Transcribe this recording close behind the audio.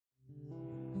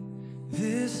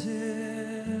This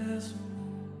is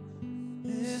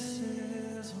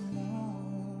a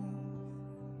moment.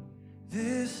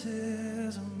 This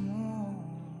is a moment.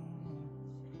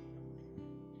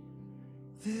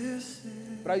 This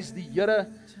is Prys die Here.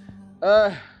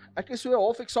 Ek is so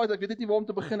half excited, ek weet net nie waar om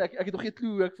te begin. Ek het nog nie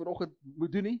klou hoe ek vanoggend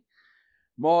moet doen nie.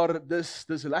 Maar dis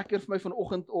lekker vir my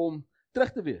vanoggend om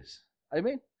terug te wees.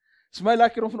 Amen. Dit is my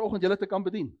lekker om vanoggend julle te kan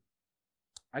bedien.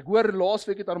 Ek hoor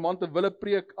laasweek het Armand 'n wille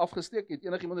preek afgesteek, het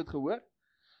enigiemand dit gehoor?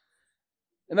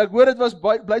 En ek hoor dit was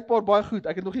blykbaar baie goed.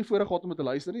 Ek het nog nie voorheen gehad om te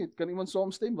luister nie. Kan iemand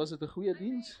saamstem? Was dit 'n goeie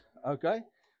diens? Okay.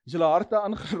 Is julle harte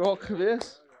aangeraak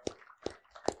gewees?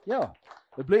 Ja.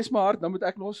 Dit bless my hart, dan moet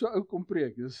ek nog so ou kom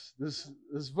preek.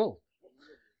 Dis wild.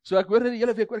 So ek hoor dit die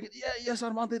hele week, hoor ek, yes,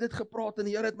 Armand het dit gepraat en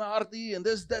die Here het my hart hier en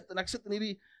dis dit en ek sit in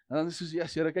hierdie en dan is soos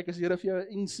yes, Here, kyk as die Here vir jou 'n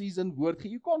in-season woord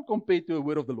gee, you can't compare to a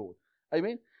word of the Lord.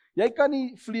 Amen. Jy kan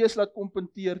nie vlees laat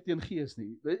kompenteer teen gees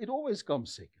nie. It always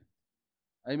comes second.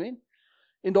 Amen.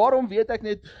 En daarom weet ek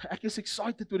net, ek is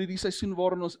excited oor hierdie seisoen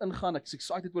waarin ons ingaan. Ek is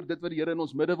excited oor dit wat die Here in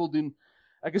ons midde wil doen.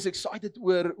 Ek is excited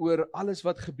oor alles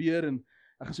wat gebeur en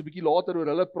ek gaan so 'n bietjie later oor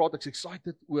hulle praat. Ek is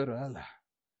excited oor hulle.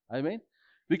 Amen.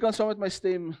 Wie kan saam met my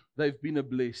stem, they've been a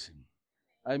blessing.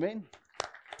 Amen.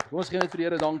 Kom ons gee net vir die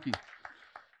Here dankie.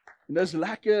 En dis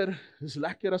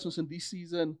lekker as ons in die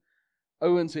season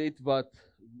ouens het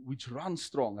which run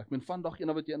strong. Ek meen vandag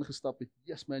eendag wat jy ingestap het,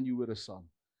 yes man, you were a son.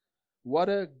 What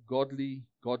a godly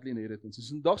inheritance.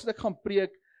 So vandag as ek gaan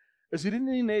preek, is hierdie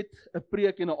nie net 'n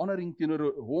preek en 'n honoring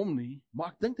teenoor hom nie,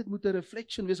 maar ek dink dit moet 'n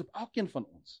reflection wees op elkeen van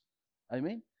ons.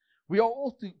 Amen. We are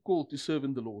all called to serve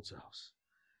in the Lord's house.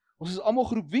 Ons is almal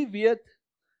geroep. Wie weet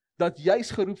dat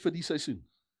jy's geroep vir die seisoen?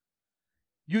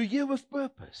 You're here with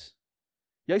purpose.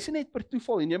 Jy's nie net per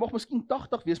toeval en jy mag miskien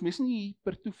 80 wees, maar jy's nie hier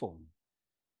per toeval nie.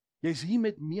 Jy's hier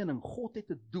met mening. God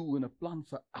het 'n doel en 'n plan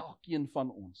vir elkeen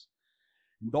van ons.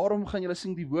 En daarom gaan julle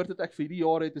sien die woord wat ek vir hierdie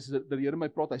jaar het, is dat die Here my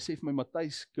praat, hy sê vir my,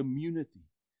 Matthys, community.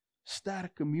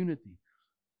 Sterk community.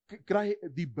 Kry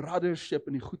die brothership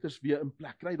en die goeders weer in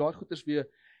plek. Kry daai goeders weer.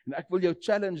 En ek wil jou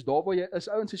challenge, daar waar jy is,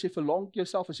 ouens, as jy verlang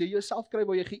jouself, as jy jouself kry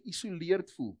waar jy geïsoleerd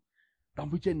voel, dan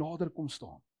moet jy nader kom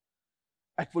staan.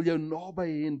 Ek wil jou naby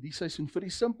hê in die seisoen, vir die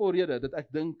simpel rede, dat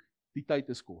ek dink die tyd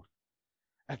is kort.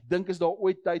 Ek dink as daar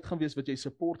ooit tyd gaan wees wat jy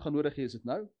support gaan nodig hê, is dit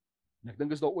nou. En ek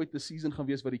dink as daar ooit 'n season gaan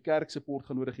wees wat die kerk support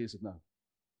gaan nodig hê, is dit nou.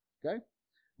 Okay?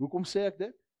 Hoekom sê ek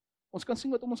dit? Ons kan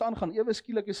sien wat om ons aangaan. Ewe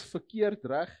skielik is verkeerd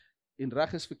reg en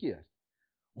reg is verkeerd.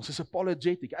 Ons is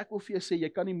apologetic. Ek wil vir jou sê, jy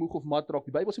kan nie moeg of mat raak.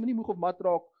 Die Bybel sê nie moeg of mat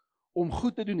raak om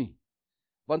goed te doen nie.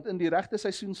 Want in die regte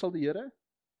seisoen sal die Here,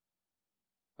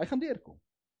 hy gaan deurkom.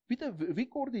 Wie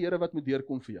kort die Here wat moet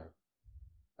deurkom vir jou?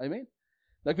 Amen.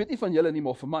 Nou ek weet nie van julle nie,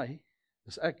 maar vir my,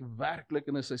 is ek werklik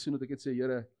in 'n seisoen dat ek het sê,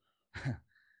 Here,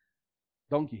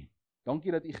 dankie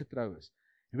dat u getrou is.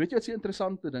 En weet jy wat 'n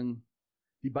interessante ding?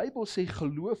 Die Bybel sê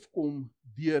geloof kom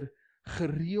deur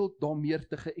gereeld daarmee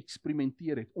te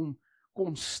geëksperimenteer het, om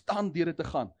konstant deur dit te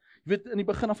gaan. Jy weet, in die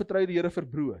begin dan vertrou jy die Here vir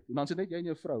brood, en dan sê net jy en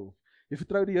jou vrou, of jy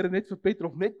vertrou die Here net vir petrol,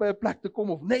 of net by 'n plek te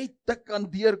kom, of net te kan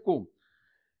deurkom.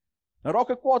 Nou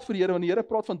raak ek kwaad vir die Here, want die Here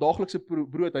praat van daaglikse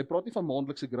brood, hy praat nie van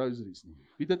maandelikse groceries nie.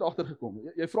 Wie het dit agtergekom?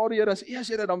 Jy vra die Here, as eers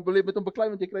Here, dan wil jy met hom beklei,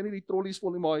 want jy kry nie die trollies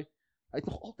vol nie, maar hy het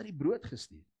nog altyd die brood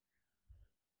gestuur.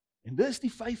 En dis die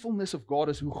faithfulness of God,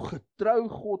 is hoe getrou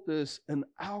God is in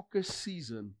elke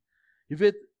season. Jy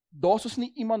weet, daar's ons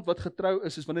nie iemand wat getrou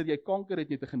is wanneer jy kanker het,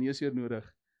 jy het 'n geneesheer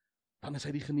nodig, dan is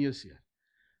hy die geneesheer.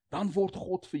 Dan word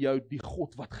God vir jou die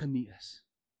God wat genees.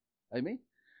 Amen.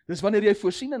 Dis wanneer jy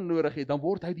voorsiening nodig het, dan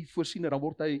word hy die voorsiener, dan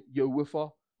word hy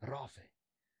Jehovah Rafa.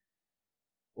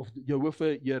 Of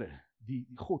Jehovah Here, die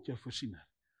God jou voorsiener.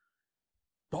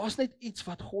 Daar's net iets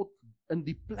wat God in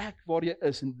die plek waar jy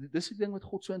is, en dis die ding wat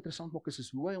God so interessant maak,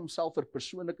 is hoe hy homself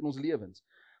verpersoonlik in ons lewens.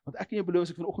 Want ek en jy beloof,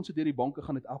 as ek vanoggend so deur die banke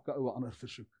gaan, het elke ou 'n ander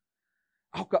versoek.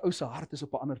 Elke ou se hart is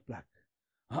op 'n ander plek.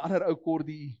 'n Ander ou kort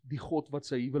die God wat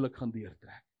sy huwelik gaan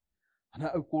deurtrek. 'n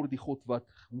Ander ou kort die God wat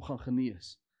hom gaan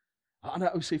genees. 'n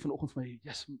Ander ou sê vanoggend vir my,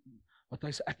 yes, wat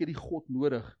hy sê, ek het die God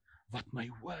nodig wat my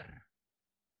hoor.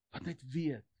 Wat net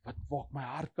weet, wat my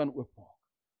hart kan oopmaak.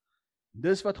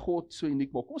 Dis wat God so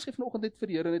uniek maak. Kom ons gee vanoggend net vir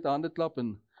die Here net 'n handeklap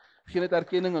en gee net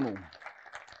erkenning aan hom.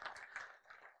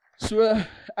 So,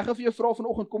 ek gaan vir jou vra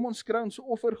vanoggend, kom ons kry ons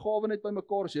offergawe net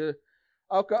bymekaar. As jy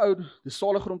elke ou, dis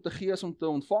saliger om te gee as om te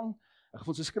ontvang. Ek gaan vir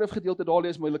ons 'n skrifgedeelte daar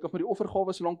lees, maar jy kan vir die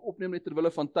offergawe so lank opneem net ter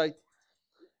wille van tyd.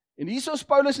 En hier is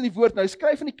Paulus in die woord. Nou, hy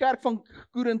skryf in die kerk van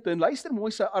Korinthe en luister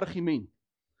mooi sy argument.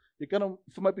 Jy kan hom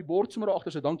vir my op die bord sommer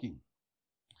agter, so dankie.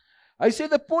 Hy sê,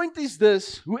 the point is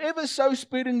this, whoever sows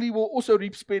sparingly will also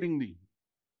reap sparingly.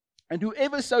 And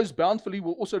whoever sows bountifully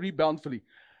will also reap bountifully.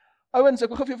 Ouens, ek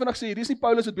wil gou vir jou vandag sê, hier is nie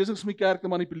Paulus wat besig is om die kerk te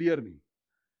manipuleer nie.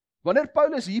 Wanneer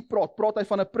Paulus hier praat, praat hy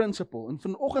van 'n principle. En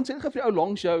vanoggend sê ek vir die ou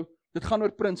langs jou, dit gaan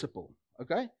oor principle.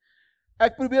 Okay?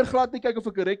 Ek probeer glad nie kyk of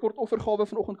ek 'n rekord offergawe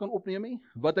vanoggend kan opneem nie.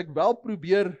 Wat ek wel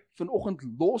probeer vanoggend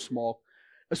losmaak,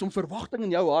 is om verwagting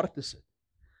in jou hart te sit.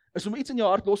 Is om iets in jou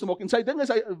hart los te maak. En sy ding is,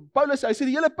 Paulus, hy sê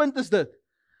die hele punt is dit,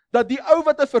 dat die ou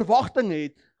wat 'n verwagting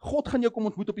het, God gaan jou kom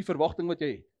ontmoet op die verwagting wat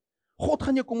jy het. God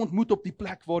gaan jou kom ontmoet op die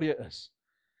plek waar jy is.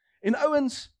 En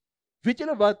ouens, weet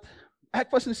julle wat, ek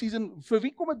was in 'n season, vir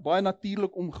wie kom dit baie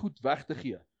natuurlik om goed weg te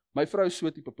gee? My vrou is so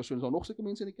tipe persoon, is daar nog sulke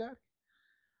mense in die kerk?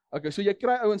 Okay, so jy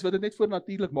kry ouens wat dit net voor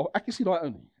natuurlik maak. Ek is nie daai ou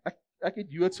nie. Ek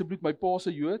het Joodse bloed, my pa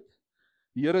se Jood,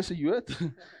 die Here se Jood.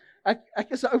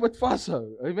 Ek is 'n ou wat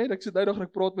vashou. Amen. Ek sit nou nog en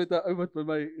ek praat met 'n ou wat by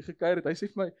my gekuier het. Hy sê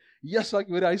vir my, "Jesus, ek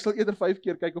weet hy sal eerder 5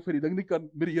 keer kyk of hy die ding nie kan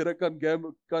met die Here kan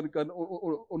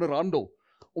onderhandel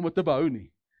om dit te behou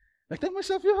nie." En ek dink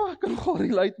myself, ja, ek kan gaan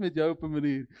relate met jou op 'n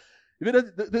manier. Jy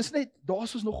weet dit is net,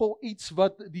 daar's ons nogal iets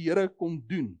wat die Here kom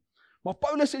doen. Maar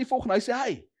Paulus sê die volgende, hy sê,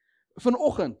 "Hey,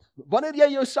 vanoggend, wanneer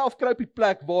jy jouself kry op die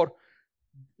plek waar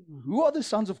who are the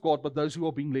sons of God but those who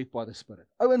are being led by the Spirit?"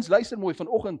 Ouens, luister mooi,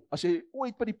 vanoggend, as jy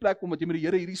ooit by die plek kom wat jy met die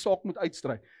Here hierdie saak moet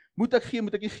uitstry, moet ek gee,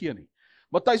 moet ek nie gee nie.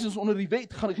 Matthys, ons onder die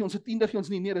wet, gaan gee ons 'n 10de gee ons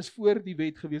nie, nee, dis voor die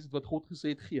wet gewees het wat God gesê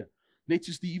het gee. Net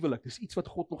soos die huwelik, dis iets wat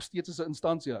God nog steeds as 'n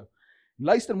instansie hou.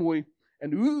 Luister mooi,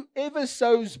 and whoever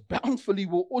sows bountifully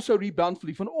will also reap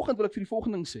bountifully. Vanoggend wil ek vir die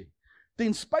volgende ding sê,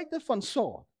 ten spyte van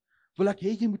saad, wil ek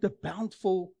hê jy moet 'n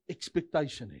bountiful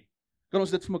expectation hê. Kan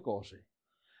ons dit vir mekaar sê?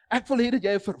 Ek wil hê dat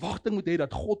jy 'n verwagting moet hê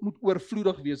dat God moet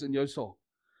oorvloedig wees in jou saak.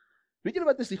 Weet julle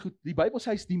wat is die goed? Die Bybel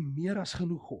sê hy is die meer as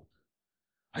genoeg God.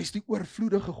 Hy is die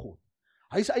oorvloedige God.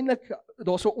 Hy is eintlik,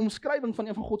 daar's 'n omskrywing van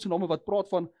een van God se name wat praat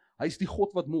van, hy is die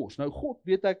God wat mors. Nou God,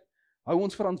 weet ek, hou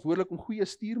ons verantwoordelik om goeie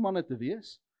stuurmanne te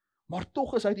wees, maar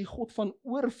tog is hy die God van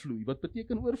oorvloei. Wat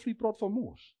beteken oorvloei? Praat van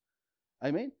mors.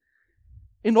 Amen.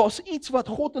 En daar's iets wat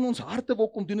God in ons harte wil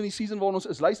kom doen in die season waarin ons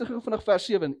is. Luister gou vandag vers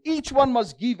 7. Each one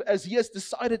must give as he has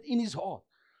decided in his heart.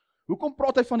 Hoekom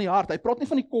praat hy van die hart? Hy praat nie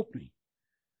van die kop nie.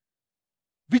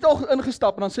 Wie het al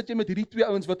ingestap en dan sit jy met hierdie twee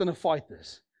ouens wat in 'n fight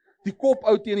is. Die kop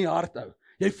ou teen die hart ou.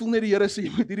 Jy voel net die Here sê jy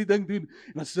moet hierdie ding doen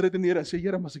en dan sit dit in die Here en sê,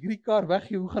 Here, maar as ek hierdie kar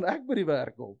weggee, hoe gaan ek by die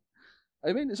werk kom?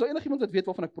 Amen. Is daar enigiemand wat weet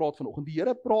waarvan ek praat vanoggend? Die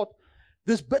Here praat,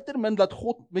 dis bitter min dat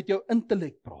God met jou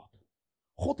intellek praat.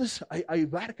 God is, hy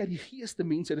werk uit die geeste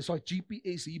mense, dis daai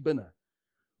GPS hier binne.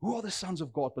 Who are the sons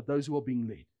of God, but those who are being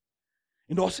led?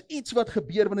 En daar's iets wat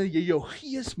gebeur wanneer jy jou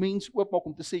gees mens oopmaak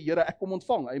om te sê, Here, ek kom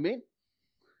ontvang. Amen.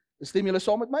 Stem julle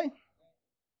saam met my?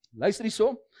 Luister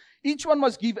hierso. Each one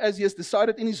must give as he has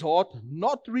decided in his heart,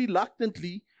 not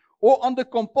reluctantly or under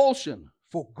compulsion,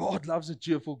 for God loves a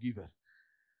cheerful giver.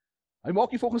 Hy maak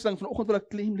die volgende ding, vanoggend wil ek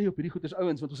klem lê op hierdie goeders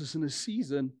ouens, want ons is in 'n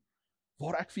season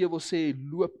waar ek vir jou wil sê,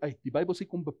 loop uit. Die Bybel sê,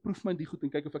 kom beproef my in die goed en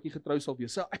kyk of ek nie getrou sal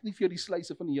wees. Sal ek nie vir jou die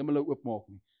sluise van die hemele oopmaak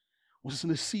nie. Ons is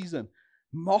in 'n season,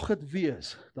 mag dit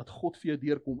wees, dat God vir jou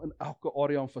deurkom in elke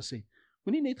area en faset.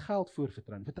 Moenie net geld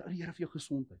voorvertrou nie, vertrou die Here vir jou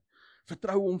gesondheid.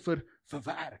 Vertrou hom vir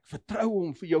werk, vertrou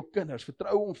hom vir jou kinders,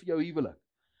 vertrou hom vir jou huwelik.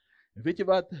 En weet jy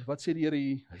wat sê die Here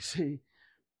hier? Hy sê,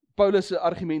 Paulus se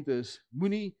argument is,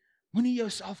 moenie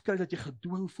jouself kry dat jy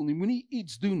gedwing voel nie, moenie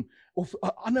iets doen, of 'n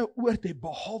ander woord hê,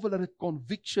 behalwe dat dit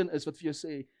conviction is, wat vir jou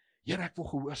sê, Here, ek wil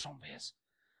gehoorsaam wees.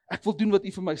 Ek wil doen wat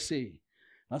U vir my sê.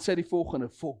 Dan sê hy die volgende,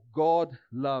 for God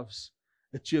loves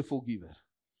a cheerful giver.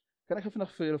 Kan ek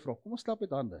vandag vir julle vra, kom ons klap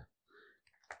met hande.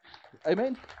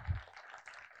 Amen.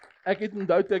 Ek het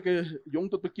onthou toe ek jong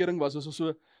tot bekering was,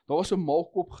 daar was 'n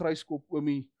maalkop, gryskop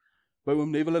oomie by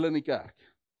oom Neville hulle in die kerk.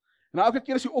 En elke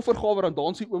keer as die offergawe dan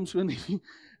dans die oom so nie.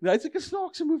 En hy het seker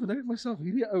snaakse move en dink ek myself,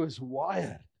 hierdie ou is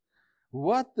wired.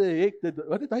 What the heck,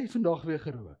 wat het hy vandag weer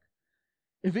gerook?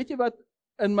 En weet jy wat,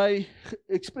 in my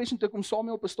expression toe ek hom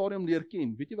Samuel op 'n stadium leer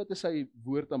ken, weet jy wat is sy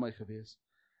woord aan my gewees?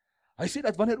 Hy sê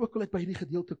dat wanneer ook al hy by hierdie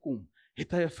gedeelte kom,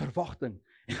 het hy 'n verwagting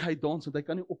en hy dans en hy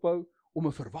kan nie ophou om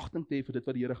 'n verwagting te hê vir dit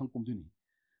wat die Here gaan kom doen nie.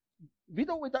 Wie het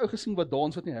al ooit ou gesien wat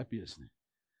dans wat nie happy is nie?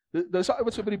 Dis 'n ou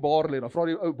wat so by die bar lê, dan vra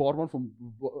die ou barman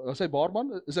van, sy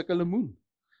barman, is ek 'n lemoen?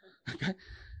 Okay.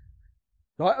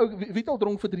 Daai ou, wie het al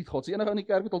dronk verdriet gehad? Sy enige ou in die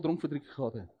kerk wat al dronk verdriet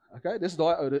gehad het. Okay, dis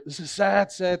daai ou, dis 'n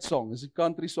sad song. Dis 'n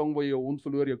country song waar jy jou hond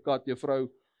verloor, jou kat, jou vrou,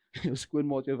 jou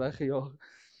skoonmaat jou weggejaag.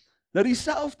 Nou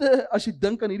dieselfde as jy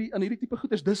dink aan hierdie tipe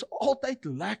goeders, dis altyd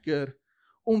lekker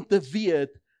om te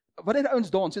weet, wanneer die ouens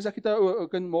dans, sê ek het 'n ou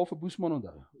kan maar vir Boesman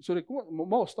onthou. Sorry, kom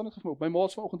maar, staan net gou op. My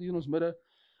maats vanoggend hier in ons midde,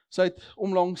 sy het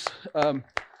onlangs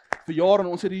verjaar en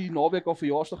ons het die naweek al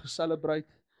verjaarsdag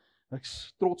geselebrate.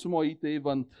 Ek's trots om haar hier te hê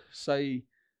want sy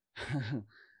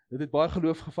dit het baie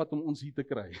geloof gevat om ons hier te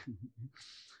kry.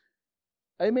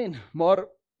 Amen. Maar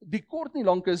die kort nie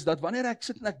lank is, dat wanneer ek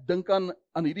sit en ek dink aan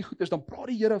hierdie goeders, dan praat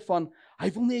die Here van, hy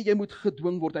wil nie jy moet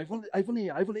gedwing word, hy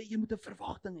wil hê jy moet 'n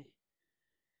verwagting hê.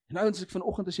 En nou as ek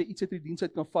vanoggend, as jy iets uit die diens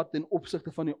uit kan vat ten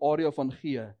opsigte van die area van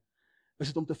gee, is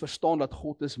dit om te verstaan dat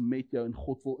God is met jou en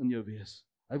God wil in jou wees.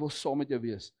 Hy wil saam met jou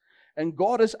wees. And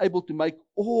God is able to make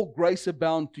all grace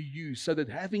abound to you, so that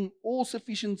having all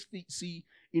sufficiency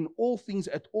in all things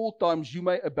at all times, you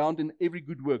may abound in every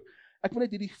good work. Ek wil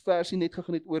net hierdie versie net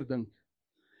gou net oordink.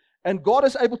 And God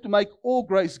is able to make all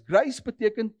grace. Grace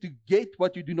beteken to get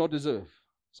what you do not deserve.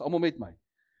 Dis almal met my.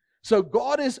 So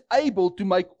God is able to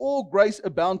make all grace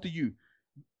abound to you.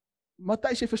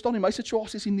 Matthys, jy verstaan nie, my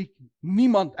situasie is uniek.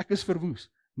 Niemand, ek is verwoes.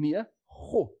 Nee,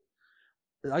 God.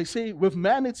 Hy sê, with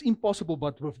man it's impossible,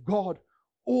 but with God,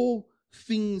 all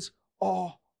things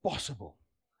are possible.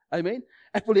 Amen.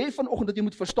 Ek wil hê vanoggend dat jy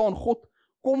moet verstaan, God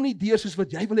kom nie deur soos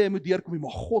wat jy wil hê hy moet deurkom nie,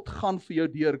 maar God gaan vir jou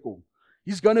deurkom.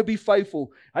 He's gonna be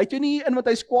faithful. Hy het jou nie in wat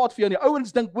hy's kwaad vir jou nie.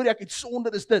 Ouens dink, hoor ek het sonde,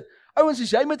 dis dit. Ouens,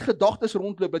 as jy met gedagtes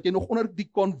rondloop, dat jy nog onder die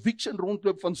conviction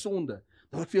rondloop van sonde,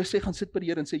 dan wil ek vir jou sê, gaan sit by die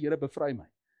Here en sê, Here, bevry my.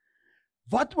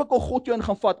 Wat ook al God jou in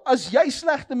gaan vat, as jy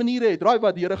slegte maniere het, raai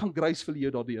wat, die Here gaan gracefully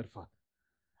jou daardeur vat.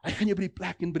 Hy gaan jou by die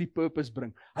plek en by die purpose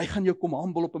bring. Hy gaan jou kom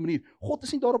humble op 'n manier. God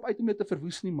is nie daarop uit om jou te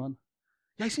verwoes nie, man.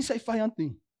 Jy is nie sy vyand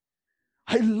nie.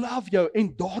 Hy love jou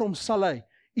en daarom sal hy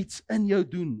iets in jou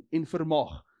doen en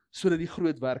vermag, sodat die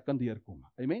groot werk kan deurkom.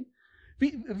 Amen.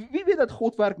 Wie weet dat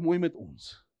God werk mooi met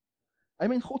ons?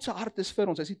 Amen. God se hart is vir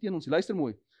ons, hy is nie teen ons. Luister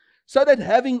mooi. So that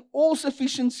having all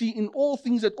sufficiency in all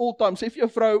things at all times. Sê vir jou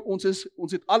vrou,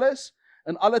 ons het alles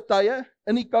in alle tye.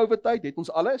 In die COVID tyd het ons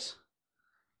alles.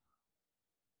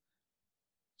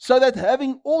 So that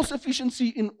having all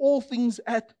sufficiency in all things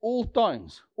at all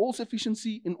times. All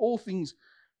sufficiency in all things.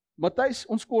 Matthys,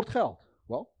 ons kort geld.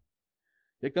 Wel,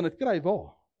 jy kan dit kry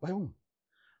waar? By hom.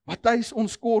 Matthys,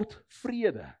 ons kort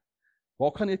vrede.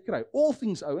 Waar kan jy dit kry? All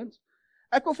things, ouens.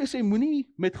 Ek wil vir jou sê, moenie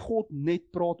met God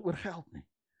net praat oor geld nie.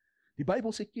 Die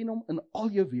Bybel sê, ken hom in al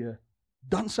jou weë,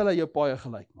 dan sal hy jou paaie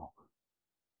gelyk maak.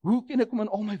 Hoe ken ek hom in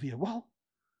al my weë? Wel,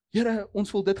 Here,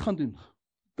 ons wil dit gaan doen.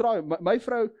 Try, my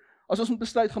vrou, as ons moet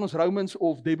besluit, gaan ons Romans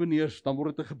of Debonaires, dan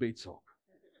word dit 'n gebedsaak.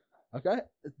 Okay?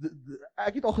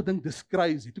 Ek het al gedink, dis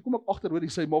crazy. Toe kom ek agter, hoor, die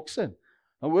sê, maak sin.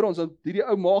 Dan hoor ons, dat hierdie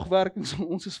ou maagwerking,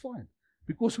 ons is fine.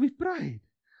 Because we prayed.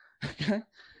 Okay?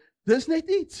 Dis net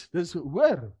iets. Dis,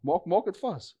 hoor, maak dit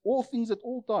vas. All things at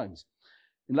all times.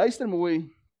 En luister mooi,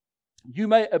 you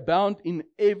may abound in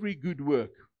every good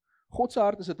work. God se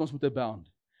hart is dat ons moet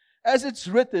abound. As it's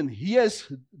written, he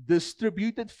has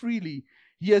distributed freely,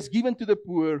 he has given to the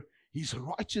poor, his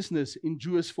righteousness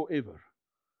endures forever.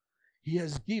 He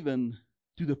has given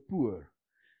to the poor,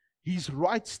 his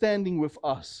right standing with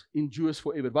us endures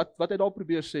forever. Wat hy daar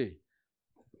probeer sê?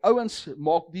 Ouens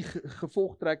maak die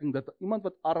gevolgtrekking dat iemand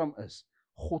wat arm is,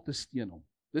 God is teen hom.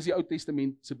 Dis die Ou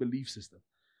Testament se belief system.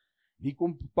 Hier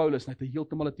kom Paulus net 'n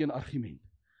heeltemal 'n teenargument.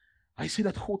 Hy sê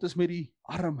dat God is met die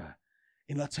arme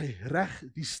en dat sy reg,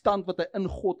 die stand wat hy in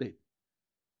God het,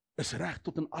 is reg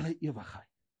tot in alle ewigheid.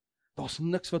 Daar's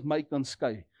niks wat my kan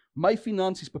skei. My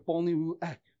finansies bepaal nie hoe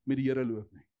ek met die Here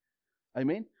loop nie.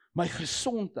 Amen. My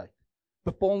gesondheid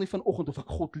bepaal nie vanoggend of ek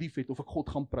God liefhet of ek God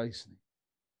gaan prys nie.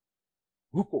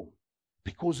 Hoekom?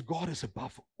 Because God is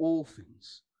above all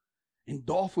things. En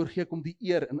daarvoor gee ek hom die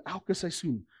eer in elke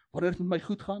seisoen. Wanneer dit met my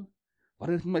goed gaan,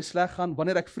 wanneer dit met my sleg gaan,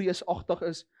 wanneer ek vreesagtig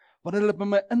is, wanneer hulle by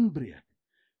my inbreek.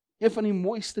 Een van die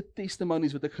mooiste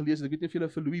testimonies wat ek gelees het, ek weet nie of julle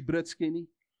vir Louis Brits ken nie,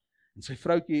 en sy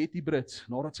vroutjie Hetty Brits,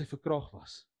 nadat sy verkragt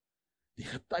was, die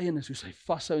getuienis hoe sy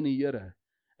vashou in die Here,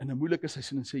 in 'n moeilike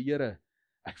seisoen en sê, Here,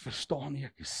 ek verstaan nie,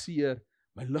 ek is seer,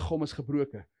 my liggaam is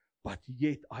gebroken, but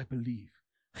yet I believe.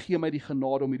 Gee my die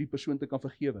genade om hierdie persoon te kan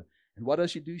vergewe. And what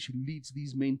does she do? She leads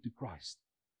these men to Christ.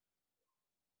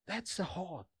 That's the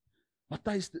heart.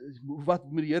 Matthys,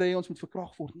 wat met die Here hê ons moet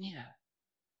verkragt word? Nee.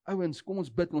 Ouens, kom ons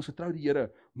bid en ons vertrou die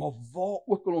Here, maar waar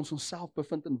ook al ons onsself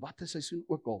bevind in watter seisoen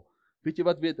ook al, weet jy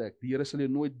wat weet ek? Die Here sal jou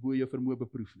nooit bo jou vermoë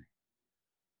beproef nie.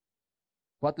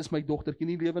 Wat is my dogtertjie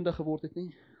nie lewendig geword het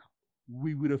nie?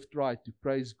 We would have tried to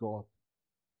praise God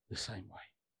the same way.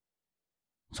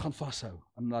 Ons gaan vashou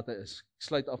aan wat hy is. Ek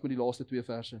sluit af met die laaste 2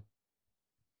 verse.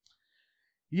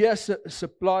 He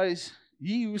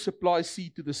who supplies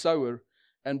seed to the sower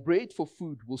and bread for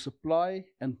food will supply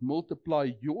and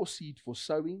multiply your seed for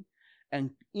sowing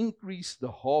and increase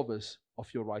the harvest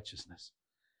of your righteousness.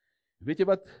 Weet jy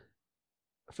wat?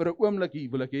 Vir 'n oomblik hier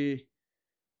wil ek hê,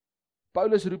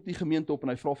 Paulus roep die gemeente op en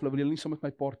hy vra vir hulle, wil julle nie saam met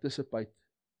my participate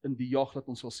in die jag dat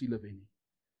ons sal siele wen nie?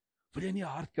 Wil jy nie 'n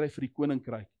hart kry vir die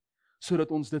koninkryk,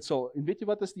 sodat ons dit sal, en weet jy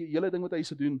wat is die hele ding wat hy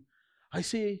se doen? Hy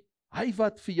sê, Hy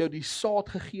wat vir jou die saad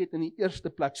gegee het in die eerste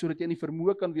plek, sodat jy in die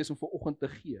vermoë kan wees om vanoggend te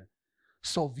gee,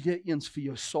 sal weer eens vir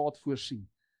jou saad voorsien.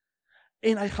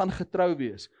 En hy gaan getrou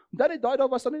wees. Omdat hy daai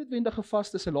was dan nie noodwendig 'n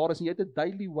vaste salaris en jy het 'n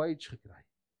daily wage gekry.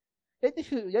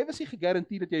 Jy was nie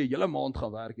gegarandeer dat jy 'n hele maand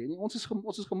gaan werk nie. Ons is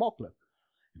gemaklik.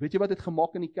 Weet jy wat het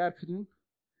gemaak in die kerk gedoen?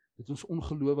 Dit het ons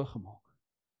ongelowig gemaak.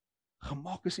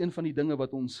 Gemaak is een van die dinge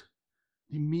wat ons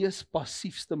die mees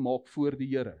passiefste maak voor die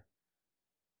Here.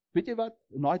 Weet jy wat?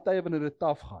 In daai tye wanneer dit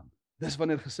taaf gaan, dis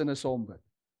wanneer gesinne saam bid.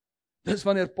 Dis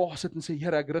wanneer pa sit en sê,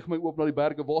 Here, ek rig my oop na die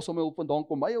berge, waar sal my hulp vandaan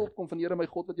kom? My hulp kom van Here, my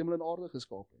God, wat hemel en aarde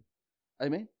geskaap het.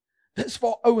 Amen. Dis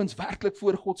waar ouens werklik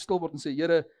voor God stil word en sê,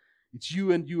 Here, it's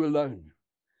you and you alone.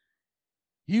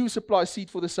 He who supplies seed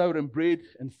for the sower and bread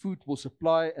and food will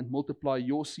supply and multiply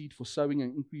your seed for sowing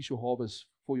and increase your harvest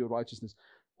for your righteousness.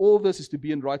 All this is to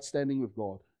be in right standing with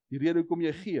God. Die rede hoekom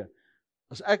jy gee,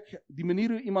 as ek die manier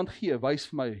hoe iemand gee, wys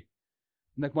vir my,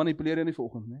 en ek manipuleer jou nie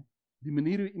vanoggend nie, die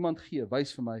manier hoe iemand gee,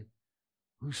 wys vir my,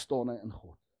 hoe staan hy in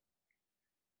God?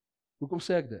 Hoekom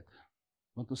sê ek dit?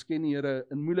 Want ons ken die Here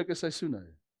in moeilike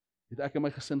seisoene. Het ek in my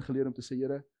gesin geleer om te sê,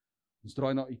 Here, ons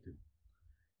draai na U toe.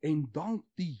 En dank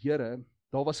die Here,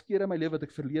 daar was kere in my lewe wat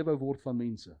ek verlewe word van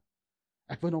mense.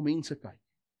 Ek wou na mense kyk.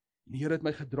 En die Here het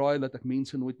my gedraai dat ek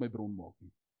mense nooit my bron maak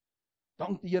nie.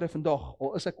 Dank die Here vandag,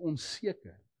 al is ek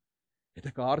onseker, het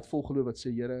ek 'n hart vol geloof wat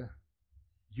sê, Here,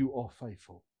 you are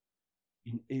faithful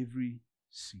in every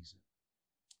season.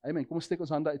 Amen, kom ons steek ons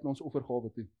hande uit na ons offergawe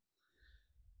toe.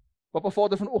 Papa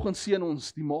Vader, vanoggend seën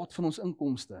ons die maat van ons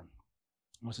inkomste.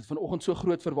 Ons het vanoggend so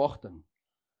groot verwagting.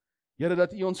 Here,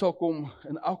 dat U ons sal kom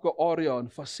in elke area en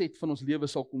faset van ons lewe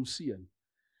sal kom seën.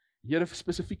 Here,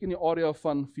 spesifiek in die area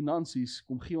van finansies,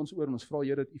 kom gee ons oor en ons vra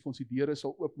Here dat U vir ons die deure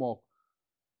sal oopmaak.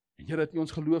 En Here, dat U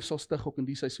ons geloof sal stig ook in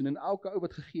die seisoen. En elke ou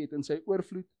wat gegee het in sy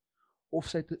oorvloed of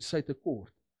sy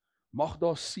tekort, mag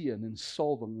daar seën en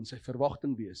salwing en sy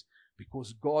verwagting wees,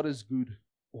 because God is good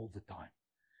all the time.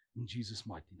 In Jesus'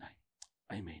 mighty name.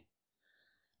 Amen.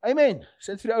 Amen.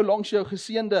 Sê vir die ou langs jou,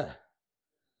 geseënde.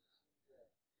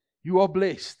 You are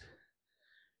blessed.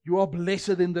 You are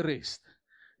blessed than the rest.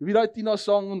 Wie daai Tina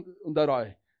sang onthou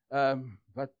daai?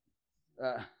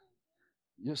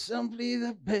 You're simply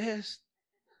the best.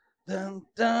 Dun,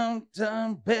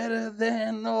 better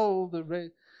than all the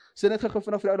rest. Sê net gou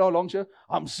vanaf die ou daar langs jou.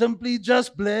 I'm simply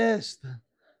just blessed.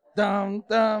 Dun.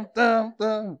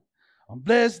 I'm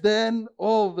blessed than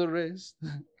all the rest.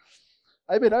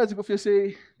 Hy weet nou as ek vir jou sê,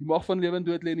 die mag van lewe en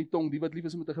dood lê in die tong, die wat lief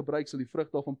is om te gebruik sal die vrug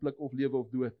daarvan pluk of lewe of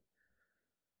dood.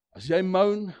 As jy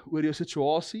moan oor jou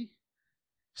situasie,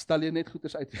 stel jy net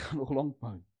goeders uit, jy gaan nog lank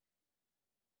moan.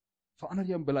 Verander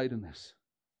jou in belydenis.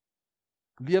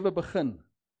 Lewe begin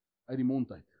uit die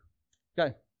mond uit.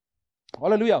 Okay.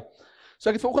 Halleluja. So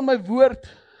ek het vanoggend my woord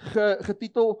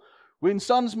getitel When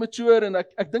Sons Mature, en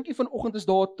ek dink vanoggend is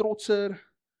daar 'n trotser,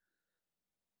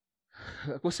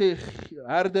 ek wil sê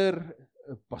herder,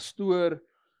 pastoor,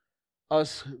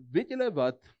 as weet julle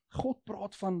wat, God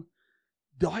praat van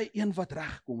daai een wat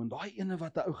regkom en daai ene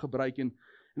wat 'n ou gebruik en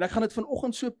ek gaan dit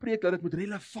vanoggend so preek dat dit moet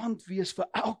relevant wees vir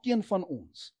elkeen van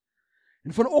ons.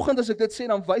 En vanoggend as ek dit sê,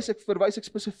 dan verwys ek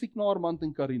spesifiek na Armand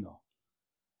en Karina.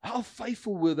 How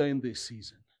faithful were they in this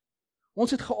season?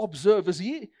 Ons het geobserve, is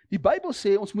hier, die Bybel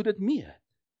sê ons moet dit meet.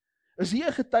 Is hier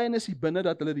 'n getuienis hier binne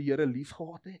dat hulle die Here lief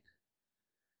gehad het?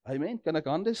 Amen, kan ek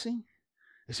hande sien?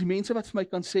 Is die mense wat vir my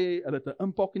kan sê, hulle het 'n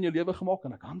impak in jou lewe gemaak,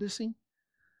 kan ek hande sien?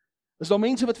 Is daar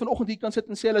mense wat vanoggend hier kan sit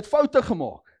en sê, hulle het foute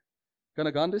gemaak? Kan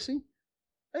ek hande sien?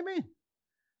 Amen.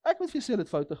 Ek moet vir jou sê, hulle het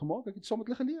foute gemaak, ek het saam met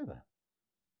hulle gelewe.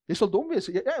 Jy sal dom wees,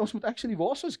 ons moet actually,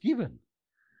 waar is Given?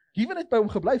 Given het by hom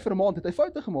gebly vir 'n maand, het hy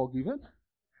foute gemaak, Given?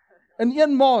 In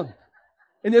 1 maand.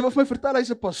 En jy wil vir my vertel, hy's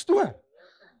 'n pastoor.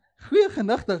 Goeie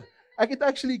genigtig. Ek het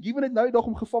actually, Given het nou die dag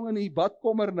om gevang in die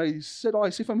badkamer, en hy sit daar, hy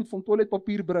sê vir my moet vir hom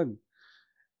toiletpapier bring.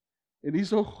 En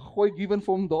hierso gooi Given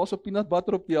vir hom, daar so peanut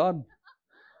butter op die hand.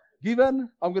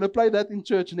 Given, I'm going to play that in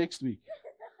church next week.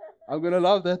 I'm going to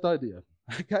love that idea.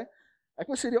 Okay? Ek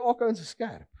wil sê die AK-ouens is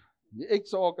skerp. Die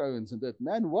ex-AK-ouens en dit.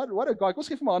 Man, what a guy. Kom ons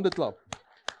gee vir my hande klap.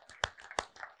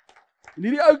 En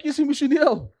hierdie ouetjie is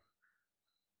emosioneel.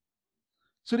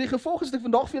 So die gevolg is wat ek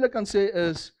vandag vir julle kan sê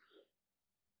is,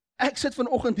 ek sit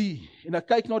vanoggend hier en ek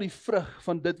kyk na die vrug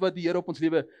van dit wat die Here op ons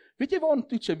lewe. Weet jy waaraan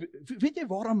toets jy? Weet jy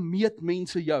waarom meet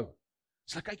mense jou?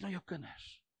 As hulle kyk na jou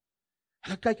kinders.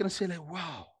 Hulle kyk en dan sê hulle,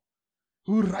 wow,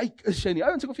 hoe ryk is jy nie?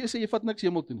 Ouens, ek wil vir jou sê, jy vat niks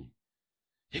hemel toe nie.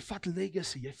 Jy vat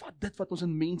legacy, jy vat dit wat ons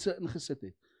in mense ingesit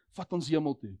het. Vat ons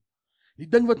hemel toe. Die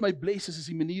ding wat my bless is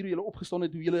die manier hoe julle opgestaan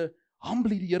het, hoe julle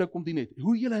humbly die Here kom dien het,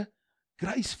 hoe julle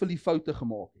gracefully foute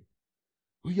gemaak het,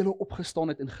 hoe julle opgestaan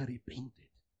het en gerepent het.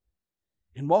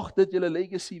 En mag dit julle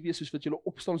legacy wees soos wat julle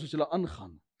opstaan, soos julle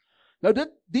aangaan. Nou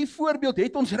die voorbeeld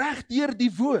het ons reg deur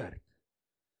die woord.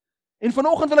 En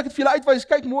vanoggend wil ek dit vir julle uitwys.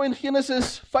 Kyk mooi in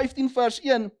Genesis 15 vers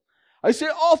 1. Hy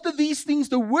sê, after these things,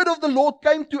 the word of the Lord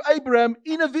came to Abraham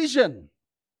in a vision.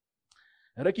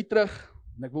 En rukkie terug,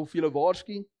 en ek wil vir julle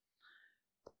waarsku,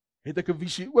 het ek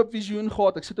 'n oop visioen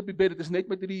gehad. Ek sit op die bed, dit is net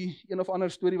met hierdie een of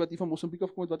ander storie wat hier van Mosambiek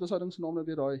afkom het. Wat is daai ding se naam nou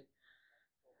weer,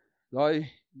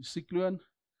 daai sikloon?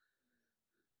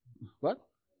 Wat?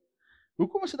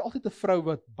 Hoekom is dit altyd 'n vrou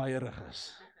wat baierig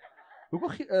is? Hoekom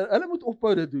hulle moet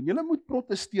ophou dit doen. Julle moet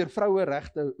protesteer, vroue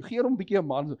regte. Gee hom 'n bietjie 'n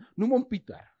man. Noem hom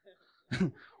Pieter.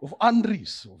 Of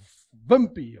Andries of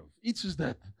Wimpie of iets soos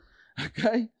dit.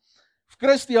 Okay? Of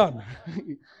Christian.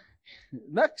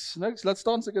 Niks, laat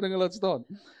staan sulke dinge laat staan.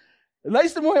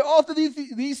 Luister mooi, after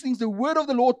these things the word of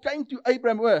the Lord came to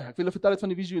Abraham. Ek wil julle vertel dit van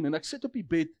die visioen en ek sit op die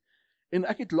bed en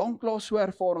ek het lanklaas so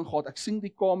ervaring gehad. Ek sien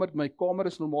die kamer, my kamer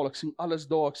is normaal, ek sien alles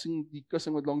daar, ek sien die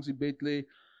kussing wat langs die bed lê.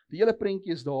 Die hele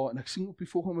prentjie is daar en ek sien op die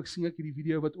volgende oomblik sien ek hierdie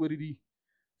video wat oor hierdie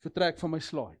vertrek van my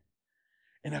slaai.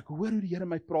 En ek hoor hoe die Here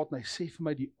my praat en hy sê vir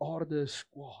my die aarde is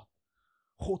kwaad.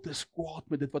 God is kwaad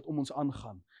met dit wat om ons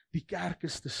aangaan. Die kerk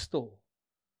is te stil.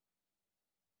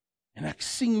 En ek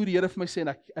sien hoe die Here vir my sê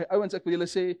en ouens, ek wil julle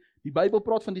sê, die Bybel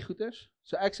praat van die goeters.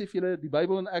 So ek sê vir julle die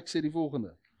Bybel en ek sê die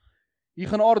volgende. Hier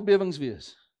gaan aardbewings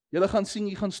wees. Julle gaan sien,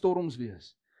 hier gaan storms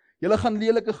wees. Julle gaan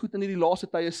lelike goed in hierdie laaste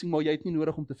tye sien, maar jy het nie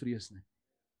nodig om te vrees nie.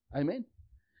 Amen.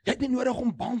 Jy het nie nodig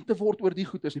om bang te word oor die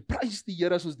goeters nie. Prys die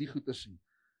Here as ons die goeters sien.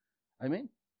 Amen.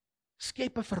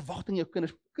 Skep 'n verwagting in jou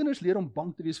kinders. Kinders leer om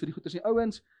bang te wees vir die goeters nie.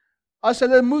 Ouens, as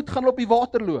hulle moet, gaan hulle op die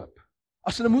water loop.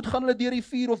 As hulle moet, gaan hulle deur die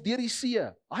vuur of deur die see.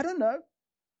 I don't know.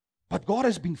 But God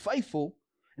has been faithful.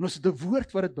 En ons het 'n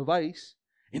woord wat dit bewys.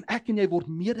 En ek en jy word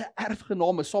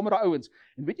mede-erfgename saam met daai ouens.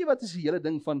 En weet jy wat is die hele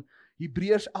ding van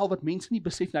Hebreërs 11 wat mense nie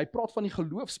besef nie? Hy praat van die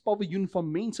geloofspaviljoen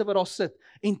van mense wat daar sit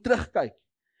en terugkyk.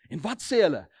 En wat sê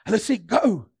hulle? Hulle sê,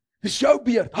 go, dis jou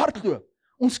beurt, hardloop.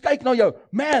 Ons kyk na jou.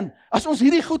 Man, as ons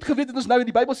hierdie goed geweet het, ons nou in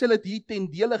die Bybel sê hulle het hier ten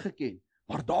dele geken.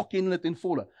 Maar daar ken hulle ten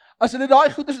volle. As hulle daai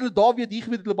goed is, hulle daar weet, hier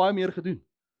geweet het hulle baie meer gedoen.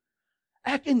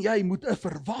 Ek en jy moet 'n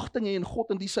verwagting hê in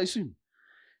God in die seisoen.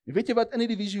 En weet jy wat, in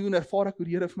die visioen ervaar ek hoe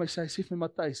die Here vir my sê, hy sê vir my,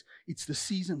 Matthys, it's the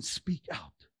season, speak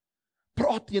out.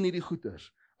 Praat teen hierdie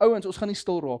goeters. Ouens, ons gaan nie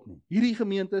stil raak nie. Hierdie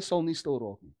gemeente sal nie stil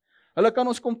raak nie. Hulle kan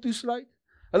ons kom toesluit.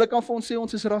 Hulle kan vir ons sê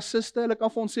ons is rassiste, hulle kan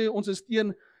vir ons sê ons is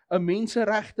teen 'n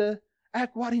menseregte.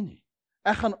 Ek worry nie.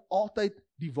 Ek gaan altyd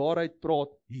die waarheid praat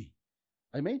hier.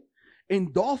 Amen.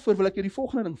 En daarvoor wil ek jou die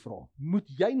volgende ding vra. Moet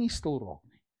jy nie stil raak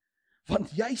nie. Want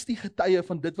jy is die getuie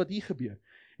van dit wat hier gebeur.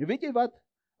 En weet jy wat?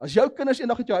 As jou kinders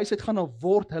eendag uit jou huis uit gaan, dan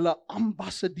word hulle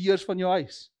ambassadeurs van jou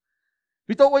huis.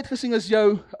 Wie het al ooit gesien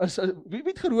wie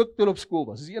het gerook toe hulle op skool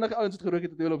was? As enige ouens het gerook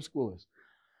het toe hulle op skool is.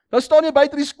 Dan staan jy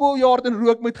buite die skoolyard en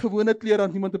rook met gewone klere,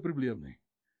 dan niemand 'n probleem nie.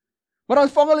 Maar dan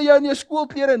vang hulle jou in jou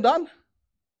skoolklere en dan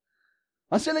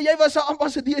sê hulle, jy was 'n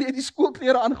ambassadeur, jy het die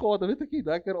skoolklere aangehad. Dan weet ek nie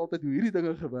lekker altyd hoe hierdie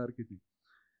dinge gewerk het nie.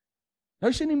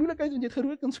 Nou sien die moeilikheid want jy het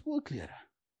gerook in skoolklere.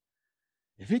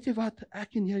 En weet jy wat,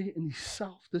 ek en jy in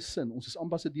dieselfde sin, ons is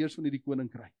ambassadeurs van hierdie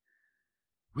koninkryk.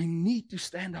 We need to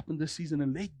stand up in this season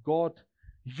and let God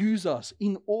use us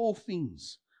in all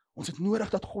things. Ons het nodig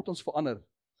dat God ons verander.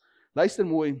 Luister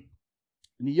mooi,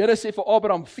 en die Here sê vir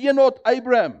Abraham, fear not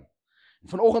Abraham. En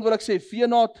vanoggend wil ek sê, fear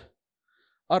not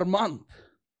Armand,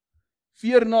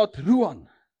 fear not Ruan.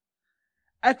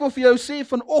 Ek wil vir jou sê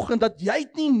vanoggend dat jy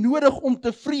het nie nodig om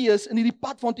te vrees in hierdie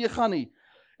pad waartoe jy gaan nie.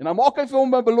 En dan maak hy vir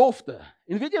hom 'n belofte.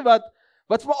 En weet jy wat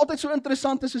vir my altyd so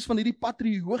interessant is van hierdie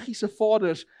patriargiese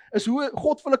vaders, is hoe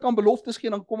God vir hulle kan beloftes gee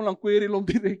en dan kom hulle dan query hom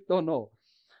direk daarna.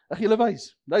 Ek julle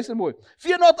wys. Luister mooi.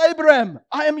 Fear not Abraham,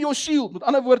 I am your shield. Met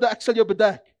ander woorde, ek sal jou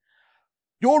bedek.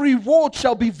 Your reward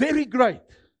shall be very great.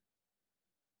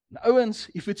 Nou ouens,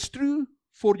 if it's true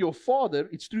for your father,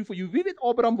 it's true for you. Wie weet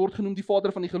Abraham word genoem die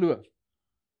vader van die geloof?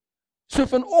 So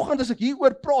vanoggend as ek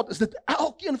hieroor praat, is dit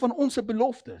elkeen van ons se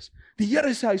beloftes. Die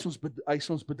Here sê hy is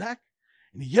ons bedek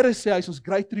en die Here sê hy is ons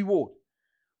great reward.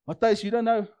 Matthys, you don't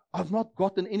know, I've not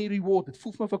gotten any reward. Dit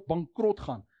voel vir my of ek bankrot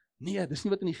gaan. Nee, dis nie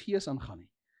wat in die gees aangaan nie.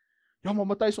 Ja, maar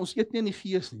Matthys, ons eet nie in die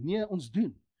gees nie. Nee, ons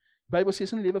doen. Die Bybel sê,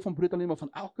 is nie lewe van brood alleen, maar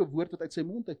van elke woord wat uit sy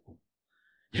mond uitkom.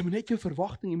 Jy moet net jou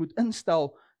verwagting, jy moet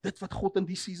instel dit wat God in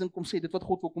die season kom sê, dit wat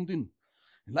God wil kom doen.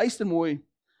 En luister mooi.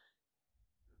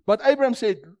 But Abraham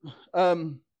said,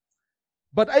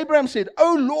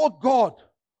 "Oh Lord God,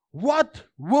 what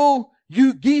will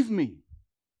you give me?"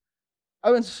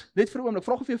 Ouens, net vir 'n oomblik,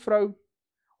 vra gou vir jou vrou,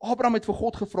 Abraham het vir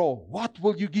God gevra, "What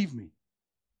will you give me?"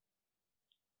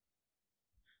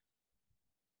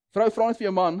 Vrou, vra net vir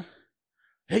jou man,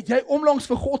 Het jy onlangs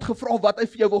vir God gevra wat hy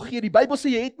vir jou wil gee? Die Bybel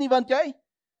sê jy het nie, want jy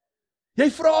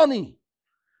vra nie.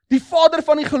 Die Vader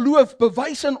van die geloof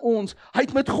bewys in ons, hy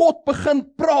het met God begin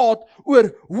praat oor,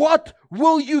 what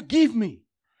will you give me?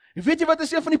 En weet jy wat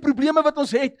is een van die probleme wat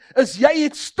ons het, is jy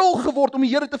het stil geword om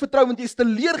die Here te vertrou, want jy is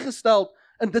teleurgesteld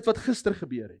in dit wat gister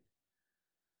gebeur het.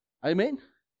 Amen?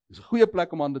 Dis 'n goeie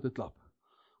plek om hande te klap,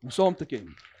 om saam te ken.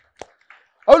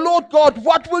 Oh Lord God,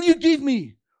 what will you give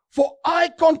me? For I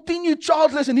continue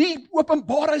childless, en hier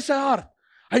openbaar hy sy hart.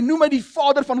 Hy noem hy die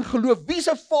Vader van geloof. Wie is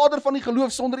 'n Vader van die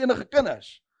geloof sonder enige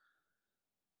kinders?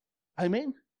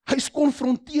 Amen? Hy is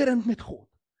konfronterend met God.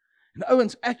 En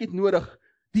ouens, ek het nodig,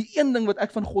 die een ding wat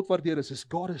ek van God waardeer is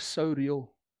God is so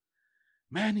real.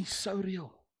 Man, he's so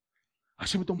real.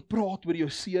 As jy met hom praat oor jou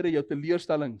seere, jou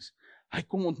teleurstellings, hy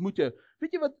kom ontmoet jou.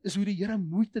 Weet jy wat is hoe die Here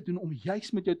moeite doen om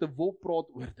juis met jou te wil praat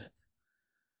oor dit?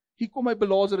 Hier kom hy by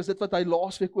Lazarus, dit wat hy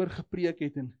laasweek oor gepreek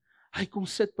het, en hy kom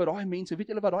sit by daai mense. Weet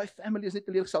julle wat, daai family is net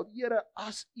teleurgestel. Here,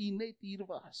 as u net hier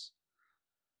was.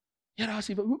 Here, as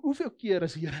u, hoeveel keer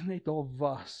as Here net daar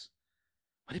was?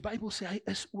 Maar die Bybel sê hy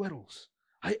is oral.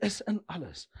 Hy is in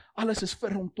alles. Alles is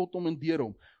vir hom, tot hom en deur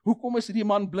hom. Hoekom is die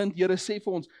man blind? Here sê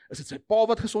vir ons, is dit sy pa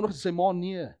wat gesondig is, sy ma?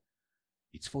 Nee.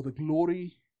 It's for the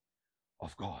glory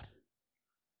of God.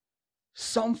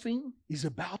 Something is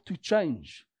about to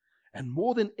change. And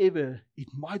more than ever,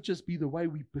 it might just be the way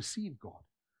we perceive God.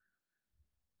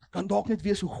 Het kan dalk net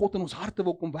wees hoe God in ons harte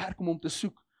wil kom werk om hom te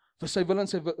soek, vir sy wil en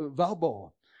sy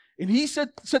welbehae. En hier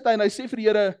sit hy en hy sê vir die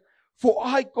Here, for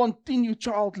I continue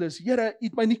childless. Here, u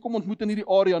het my nie kom ontmoet in hierdie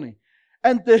area nie.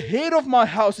 And the head of my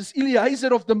house is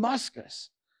Eliezer of Damascus.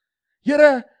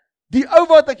 Here, die ou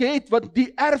wat ek het, wat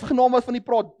die erfgenaam wat van die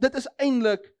praat, dit is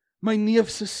eintlik my neef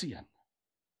se seun.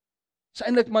 Dis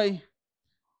eintlik my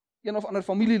een of ander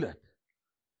familielid.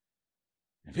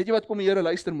 En weet jy wat kom die Here,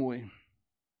 luister mooi.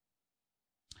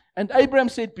 And Abraham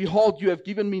said, behold, you have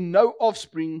given me no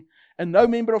offspring, and no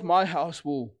member of my house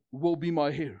will be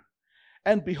my heir.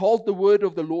 And behold, the word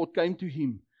of the Lord came to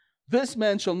him. This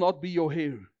man shall not be your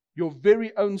heir. Your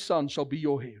very own son shall be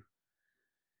your heir.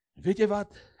 Weet jy wat?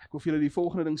 Ek wil vir julle die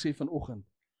volgende ding sê vanoggend.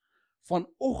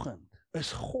 Vanoggend is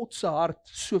God se hart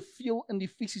soveel in die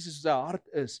fisiese soos sy hart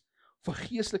is vir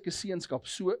geestelike seënskap.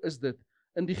 So is dit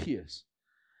in die gees.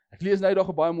 Ek lees nou daag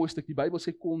 'n baie mooi stuk. Die Bybel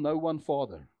sê, call no one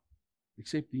father,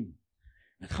 except him.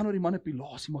 En dit gaan oor die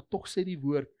manipulasie, maar tog sê die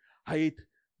woord, hy het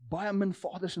baie min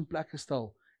vaders in plek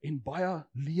gestel en baie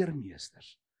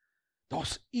leermeesters.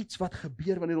 Daar's iets wat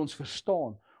gebeur wanneer ons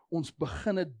verstaan, ons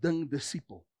begin 'n ding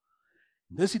disipel.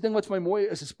 Dis die ding wat vir my mooi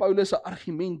is Paulus se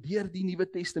argument deur die Nuwe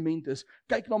Testament is,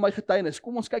 kyk na my getuienis,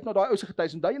 kom ons kyk na daai ou se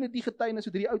getuienis, en daai julle die getuienis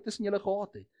wat hierdie ou tussen julle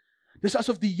gehad het. Dis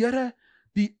asof die Here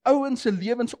die ouens se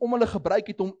lewens om hulle gebruik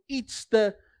het om iets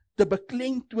te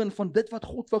beklemtoon van dit wat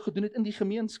God wou gedoen het in die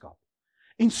gemeenskap.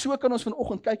 En so kan ons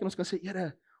vanoggend kyk en ons kan sê,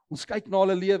 Here, ons kyk na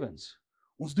hulle lewens.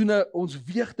 Ons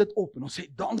weeg dit op en ons sê,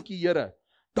 dankie Here,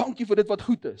 dankie vir dit wat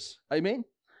goed is. Amen.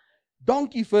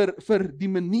 Dankie vir die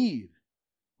manier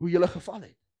hoe julle geval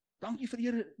het. Dankie vir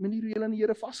die manier hoe julle in die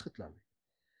Here vasgeklou het.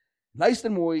 Luister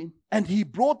mooi, and he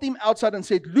brought him outside and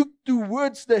said, look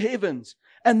towards the heavens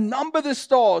and number the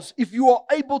stars if you are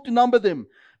able to number them.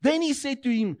 Then he said to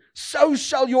him, so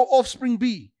shall your offspring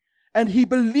be. And he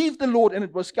believed the Lord and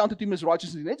it was counted to him as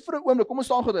righteousness. Net vir 'n oomblik, kom ons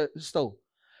staan stil.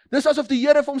 Dis asof die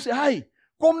Here vir hom sê, hey,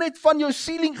 kom net van jou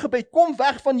sielinggebed, kom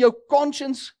weg van jou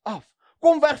conscience af.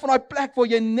 Kom weg van daai plek waar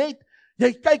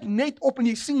jy kyk net op en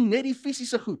jy sien net die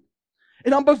fisiese goed.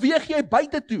 En dan beweeg jy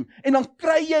buite toe en dan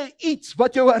kry jy iets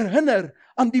wat jou herinner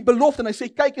aan die belofte. En hy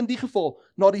sê, kyk in die geval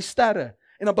na die sterre.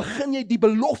 En dan begin jy die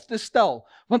belofte stel.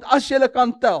 Want as jy hulle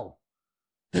kan tel,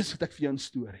 dis wat ek vir jou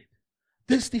instoor het.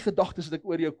 Dis die gedagtes wat ek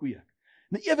oor jou kweek.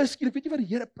 En ewe skielik, weet jy wat die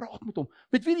Here praat met hom?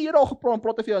 Met wie die Here al gepraat,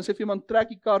 praat hy vir jou en sê vir jou, man, trek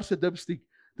die kar se dipstick.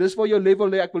 Dis waar jou level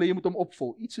lê, ek wil hê jy moet hom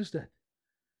opvul. Iets soos dit.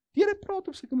 Die Here praat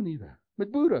op sulke maniere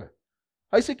met boere.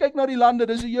 Hy sê, kyk na die lande,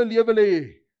 dis hoe jou lewe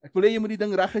lê. Ek wil hê jy moet die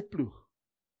ding reguit ploeg.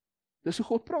 Dis hoe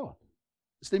God praat.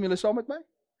 Stem julle saam met my?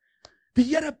 Die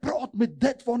Here praat met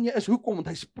dit waarna jy is. Hoekom? Want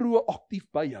hy's proaktief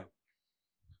by jou.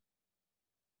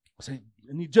 As hy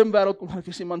in die gym wêreld kom, gaan hy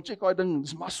vir sê, man, check daai ding,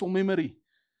 dis muscle memory.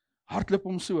 Hardloop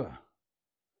hom so.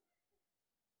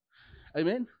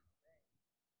 Amen.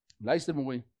 Luister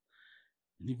mooi.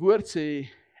 En die woord sê,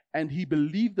 and he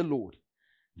believed the Lord.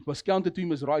 It was counted to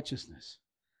him as righteousness.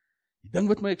 Die ding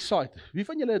wat my excite. Wie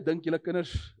van julle dink julle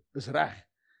kinders is reg?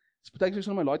 Dis baie keer so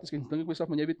na my laates kyk, dink ek myself,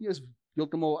 maar jy weet nie is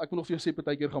heeltemal, ek moet nog vir jou sê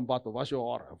baie keer gaan bad of was jou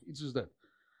hare of iets soos dit.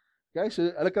 Okay, so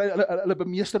hulle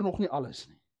bemeester nog nie alles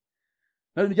nie.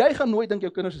 Nou jy gaan nooit dink jou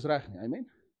kinders is reg nie. Amen.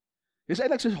 Dis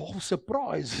eintlik so 'n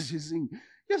surprise as jy sien.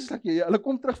 is like, hulle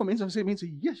kom terug van mense en sê, mense,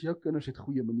 Jesus, jou kinders het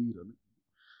goeie maniere.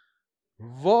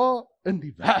 Waar in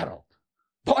die wêreld?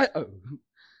 Daai ou.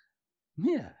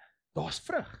 Nee, daar's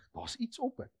vrug, daar's iets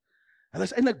op dit. Hulle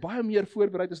is eintlik baie meer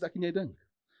voorbereid as ek en jy dink.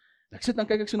 Ek sit dan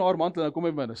kyk ek so na haar mantel en dan kom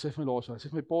hy by my, sê vir my laas, sy sê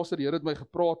vir my pastor, die Here het my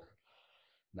gepraat.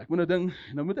 En ek moet nou ding,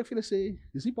 nou moet ek vir julle sê,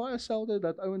 dis nie baie selde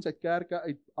dat ouens uit kerke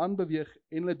uit aanbeweeg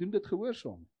en hulle doen dit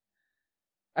gehoorsaam.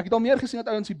 Ek het al meer gesien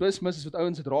dat ouens die bus mis as wat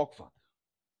ouens dit raakvat.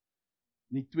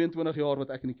 In die 22 jaar wat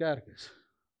ek in die kerk is.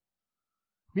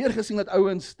 Meer gesien dat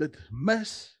ouens dit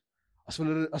mis as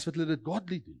wat hulle dit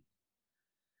godly doen.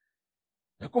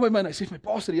 Nou kom hy my en hy sê vir my,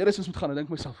 pastor, die Here sê ons moet gaan. En ek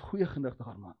dink myself, goeie genigte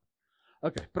man.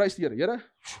 Okay, prys die Here. Here,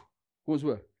 kom ons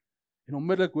hoor. En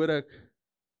onmiddellik hoor ek,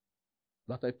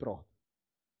 laat hy praat.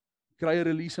 Kry 'n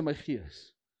release in my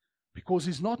gees. Because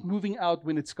he's not moving out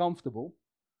when it's comfortable.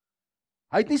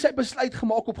 Hy het nie sy besluit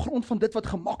gemaak op grond van dit wat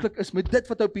gemaklik is, met dit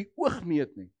wat hy op die oog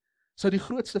meet nie. Sou die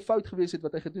grootste fout gewees het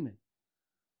wat hy gedoen het.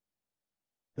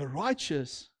 The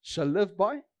righteous shall live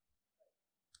by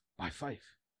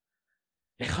faith.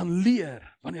 Jy gaan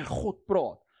leer wanneer God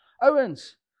praat.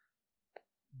 Ouens,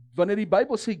 wanneer die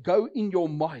Bybel sê go in your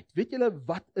might, weet julle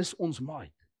wat is ons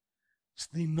might? Dis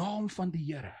die naam van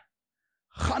die Here.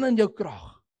 Gaan in jou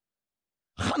krag.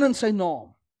 Gaan in sy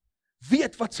naam.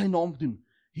 Weet wat sy naam doen.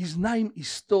 His name is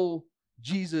still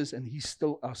Jesus and he's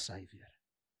still our Savior.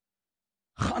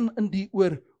 Gaan in die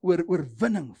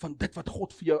oorwinning van dit wat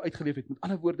God vir jou uitgeleef het. Met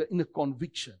ander woorde, in 'n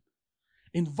conviction.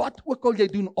 En wat ook al jy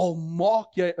doen, al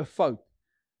maak jy 'n fout,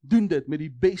 doen dit met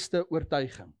die beste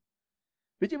oortuiging.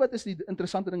 Weet jy wat is die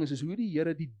interessante ding is hoe die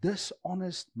Here die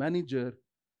dishonest manager,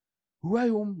 hoe hy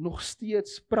hom nog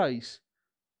steeds prys,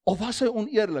 al was hy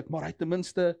oneerlik, maar hy het ten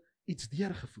minste iets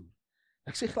deurgevoer.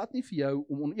 Ek sê glad nie vir jou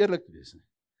om oneerlik te wees nie.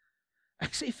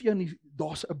 Ek sê vir jou nie,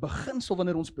 daar's 'n beginsel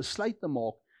wanneer ons besluite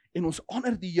maak en ons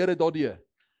honor die Here daardeur.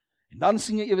 En dan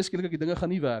sien jy ewe skielik die dinge gaan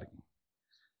nie werk nie.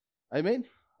 Amen.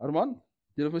 Arman,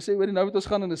 jy wil sê hoor nou moet ons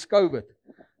gaan in 'n COVID.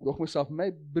 Dog myself,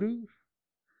 my broer,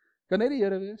 kan net die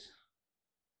Here wees.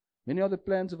 Many are the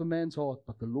plans of a man's heart,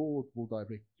 but the Lord will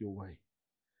direct your way.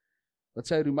 Wat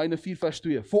sê Romeine 4 vers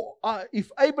 2? For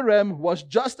if Abraham was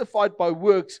justified by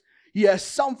works, he has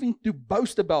something to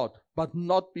boast about, but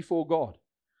not before God.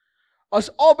 As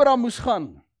Abraham moes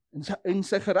gaan, en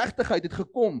sy geregtigheid het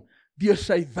gekom deur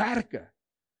sy werke,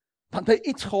 want hy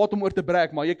iets gehad om oor te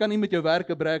brek, maar jy kan nie met jou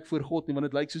werke brek voor God nie,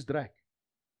 want dit lyk soos drek.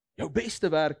 Jou beste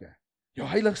werke, jou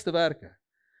heiligste werke.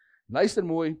 Luister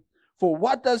mooi, for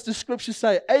what does the scripture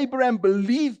say? Abraham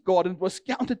believed God and it was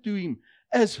counted to him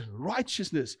as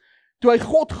righteousness. Toe hy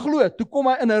God glo, toe kom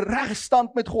hy in 'n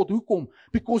regstand met God. Hoekom?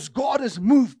 Because God is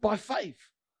moved by faith.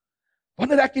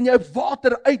 Wanneer ek en jy op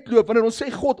water uitloop, wanneer ons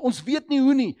sê God, ons weet nie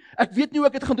hoe nie. Ek weet nie hoe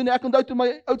ek dit gaan doen nie. Ek onthou toe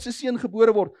my oudste seun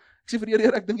gebore word. Ek sê vir die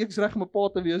Here, ek dink ek is reg om 'n pa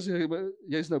te wees.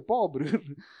 Jy's nou pa, broer.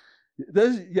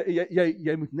 Dis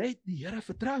jy moet net die Here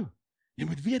vertrou. Jy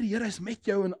moet weet die Here is met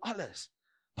jou in alles.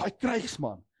 Daai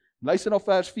krygsman. Luister na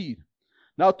vers 4.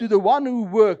 Now to the one who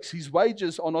works, his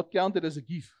wages are not counted as a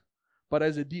gift, but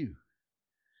as a due.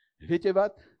 Weet jy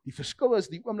wat? Die verskil is,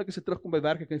 die oomblik as ek terugkom by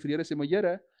werk, ek kan vir die Here sê, maar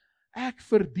Here, ek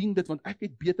verdien dit, want ek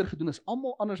het beter gedoen as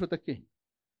almal anders wat ek ken.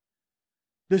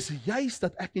 Dis juist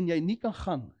dat ek en jy nie kan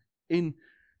gaan, en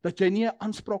dat jy nie 'n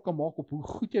aanspraak kan maak op hoe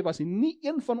goed jy was, en nie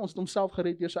een van ons het homself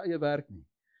gered deur sy eie werk nie.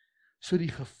 So die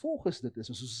gevolg is dit, is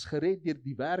ons is gered deur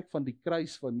die werk van die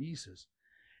kruis van Jesus.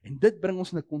 En dit bring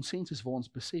ons in 'n konsensus waar ons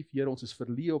besef, Here, ons is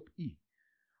verleë op U.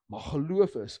 Maar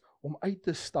geloof is om uit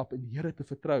te stap en die Here te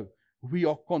vertrou. We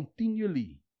are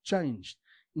continually changed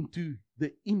into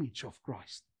the image of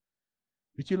Christ.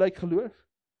 Weet jy, lyk geloof?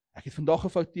 Ek het vandag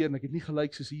gefouteer en ek het nie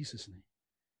gelyk soos Jesus nie.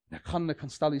 En ek gaan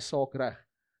stel die saak reg.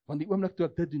 Want die oomblik toe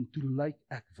ek dit doen, toe lyk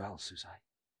ek wel soos hy.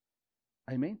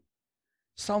 Amen.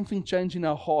 Something changed in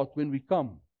our heart when we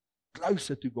come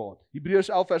closer to God. Hebreërs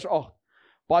 11 vers 8.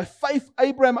 By faith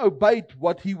Abraham obeyed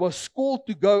what he was called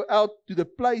to go out to the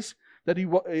place that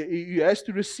he has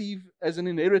to receive as an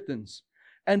inheritance.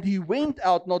 And he went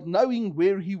out not knowing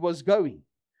where he was going.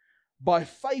 By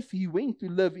faith he went to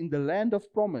live in the land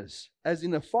of promise, as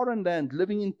in a foreign land,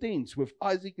 living in tents with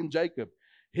Isaac and Jacob,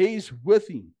 heirs with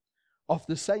him of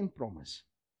the same promise.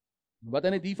 Wat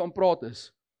hy net hiervan praat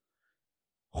is,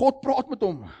 God praat met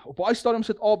hom. Op daai stadium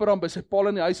sit Abraham by sy pa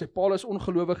in die huis, sy pa is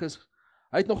ongelowig is.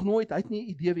 Hy het nie 'n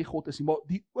idee wie God is nie, maar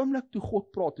die oomblik toe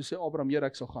God praat, toe sê Abraham, Here,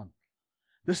 ek sal gaan.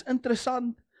 Dis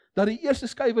interessant dat die eerste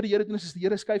skuif wat die Here doen is die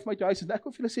Here skuif my uit jou huis. En ek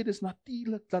wil vir julle sê, dis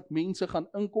natuurlik dat mense gaan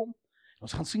inkom.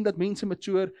 Ons gaan sien dat mense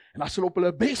mature en as hulle op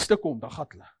hulle beste kom, dan gaan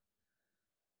hulle.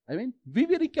 Amen. Wie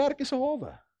weet die kerk is 'n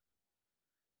hawe?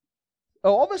 'n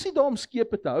Hawe is nie daar om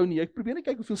skepe te hou nie. Ek probeer net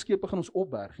kyk hoeveel skepe gaan ons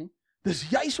opberg nie. Dis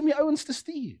juis om die ouens te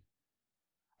stuur.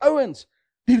 Ouens,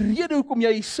 die rede hoekom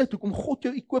jy hier sit, hoekom God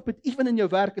jou equip het, ewen in jou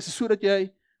werk, is sodat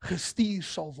jy gestuur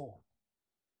sal word.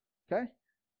 Okay?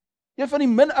 Een van die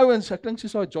min ouens, ek klink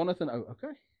soos daai Jonathan ou,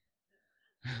 okay?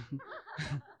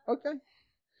 Okay.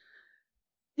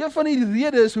 Een van die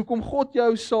redes hoekom God jou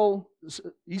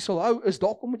hier sal hou, is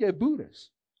dalk omdat jy 'n boer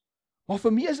is. Maar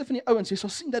vir meeste van die ouens, jy sal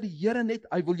sien dat die Here net,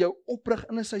 hy wil jou oprig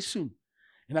in 'n seisoen.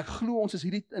 En ek glo ons is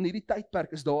in hierdie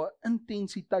tydperk, is daar 'n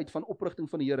intensiteit van oprigting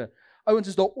van die Here. Ouens,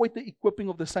 is daar ooit 'n equipping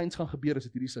of the saints gaan gebeur, is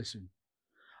dit hierdie seisoen.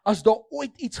 As daar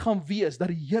ooit iets gaan wees, dat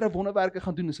die Here wonderwerke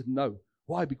gaan doen, is dit nou.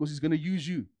 Why? Because he's going to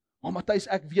use you. Maar Matthys,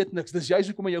 ek weet niks, dis juist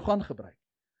hoekom hy jou gaan gebruik.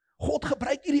 God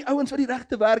gebruik nie die ouens wat die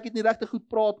regte werk het, nie regte goed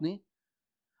praat nie.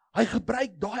 Hy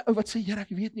gebruik daai ou wat sê, Here, ek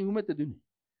weet nie hoe om dit te doen nie.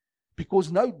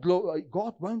 Because now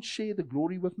God won't share the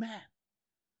glory with man.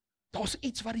 Daar's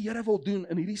iets wat die Here wil doen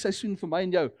in hierdie seisoen vir my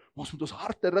en jou, maar ons moet ons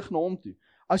hart terug na hom toe.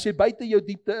 As jy buite jou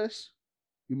diepte is,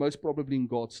 you're most probably in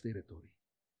God's territory.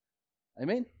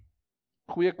 Amen?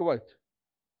 Goeie quote.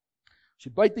 As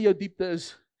jy buite jou diepte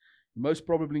is, you're most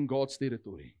probably in God's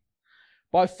territory.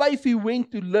 By faith he went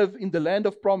to live in the land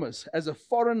of promise, as a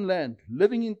foreign land,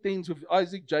 living in tents with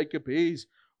Isaac, Jacob, heirs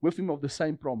with him of the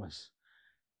same promise.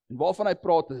 En waarvan hy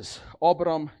praat is,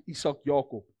 Abraham, Isak,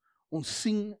 Jakob. Ons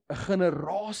sien 'n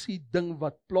generasie ding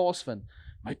wat plaasvind.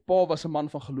 My pa was 'n man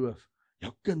van geloof.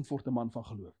 Jou kind word 'n man van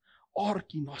geloof.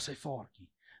 Aartjie na sy vaartjie.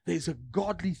 There's a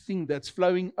godly thing that's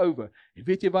flowing over. En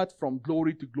weet jy wat? From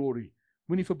glory to glory.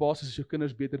 Moenie verbaas as jou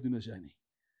kinders beter doen as jy nie.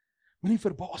 Moenie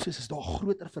verbaas as daar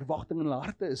groter verwagting in hulle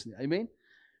harte is nie. Amen.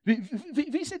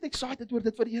 Wie is net excited oor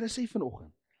dit wat die Here sê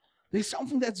vanoggend? There's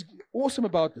something that's awesome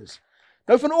about this.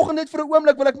 Nou vanoggend net vir 'n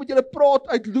oomblik wil ek met julle praat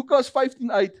uit Lukas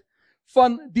 15 uit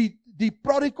van die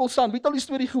prodigal son. Wie het al die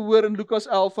storie gehoor in Lukas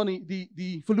 11 van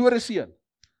die verlore seun?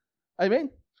 Amen.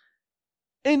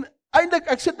 En eintlik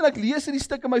ek sit en ek lees hierdie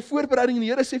stuk in my voorbereiding en die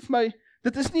Here sê vir my,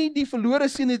 dit is nie die verlore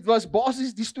seun nie, dit was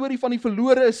basies die storie van die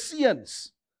verlore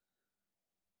seuns.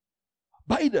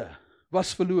 Beide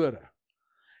was verlore.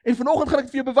 En vanoggend gaan ek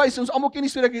vir jou bewys, ons almal ken die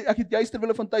storie, ek het juist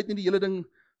terwille van tyd nie die hele ding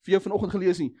vir jou vanoggend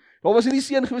gelees nie. Daar was hierdie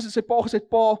seun gewees en sy pa gesê,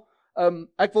 pa,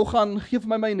 ek wil gaan, gee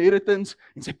vir my inheritance,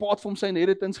 en sy pa het vir hom sy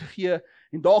inheritance gegee,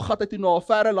 en daar gaan hy toe na 'n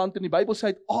verre land, en die Bybel sê hy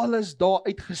het alles daar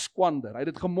uitgeskwander, hy het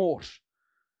dit gemors.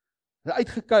 Hy het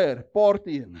uitgekuier,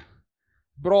 party en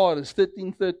bra, dis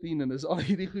 13, en dis al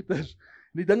hierdie goeders.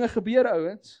 En die dinge gebeur,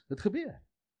 ouens, dit gebeur.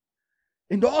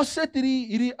 En daar sit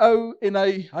hierdie ou, en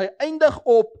hy eindig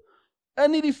op,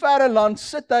 in hierdie verre land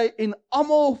sit hy, en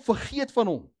almal vergeet van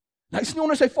hom. En hy is nie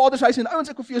onder sy vaders huis, en ouens,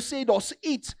 ek wil vir jou sê, daar's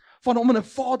iets van om in 'n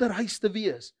vaderhuis te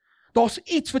wees. Daar's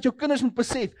iets wat jou kinders moet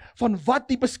besef, van wat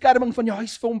die beskerming van jou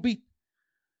huis vir hom bied.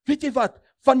 Weet jy wat?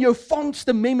 Van jou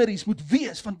fondste memories moet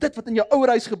wees, van dit wat in jou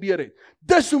ouerhuis gebeur het.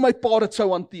 Dis hoe my pa dit sou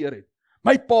hanteer het.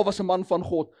 My pa was 'n man van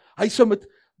God. Hy sou met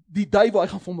die duiwel, hy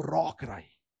gaan vir hom raak kry.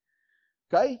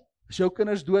 Okay? As jou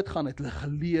kinders doodgaan, het hulle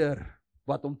geleer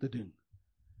wat om te doen.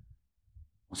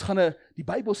 Ons gaan die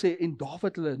Bybel sê, en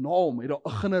Dawid hulle na hom, het daar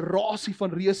 'n generasie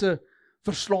van reuse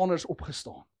verslaaners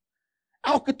opgestaan.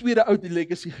 Elke tweede ou het die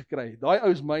legacy gekry. Daai ou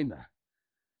is myne.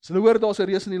 As hulle hoor daar's 'n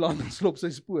reus in die land, dan slop sy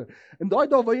spoor. En daai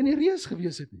daar wou jy nie reus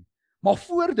gewees het nie. Maar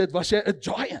voor dit was jy 'n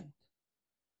giant.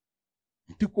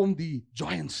 En toe kom die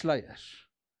giant slayers.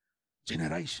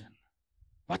 Generation.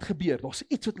 Wat gebeur? Daar's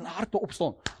iets wat in hulle harte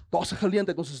opstaan. Daar's 'n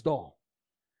geleentheid, ons is daar.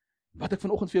 Wat ek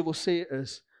vanoggend vir jou wil sê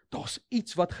is, daar's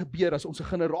iets wat gebeur as ons 'n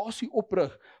generasie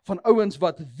oprig van ouens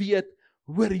wat weet,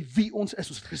 hoor wie ons is.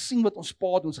 Ons het gesien wat ons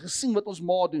pa doen, ons het gesien wat ons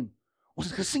ma doen. Ons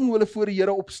het gesien hoe hulle voor die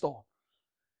Here opstaan.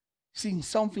 Sien,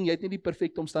 something, jy het nie die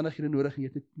perfekte omstandighede nodig, jy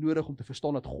het dit nodig om te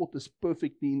verstaan dat God is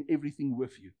perfectly in everything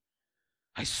with you.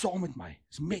 Hy is saam met my,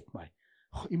 is met my.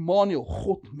 Immanuel,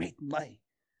 God met my.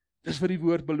 Dis wat die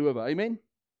woord beloof, amen.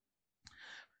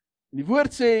 En die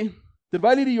woord sê,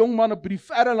 terwyl hierdie jong man op die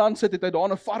verre land sit, het hy daar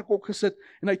in 'n varkhok gesit,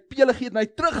 en hy het pele geëet, en hy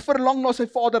terug verlang na sy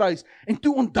vaderhuis, en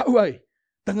toe onthou hy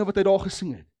dinge wat hy daar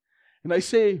gesien het. En hy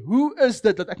sê, hoe is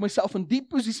dit dat ek myself in die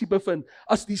posisie bevind,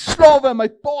 as die slawe in my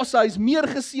pa se huis meer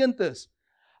geseënd is?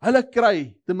 Hulle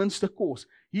kry ten minste kos.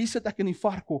 Hier sit ek in die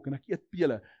varkhok en ek eet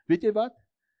pele. Weet jy wat?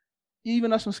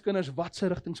 Ewen as ons kinders wat se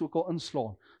rigtings ook al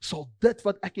inslaan, sal dit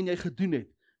wat ek en jy gedoen het,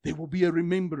 there will be a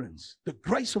remembrance. The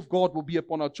grace of God will be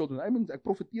upon our children. Ek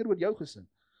profeteer oor jou gesin.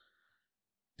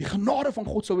 Die genade van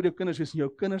God sal oor jou kinders wees, en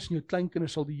jou kinders en jou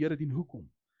kleinkinders sal die Here dien. Hoekom?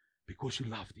 Because you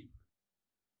loved him.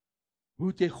 Hoe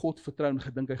het jy God vertrou en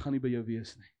gedink hy gaan nie by jou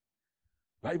wees nie?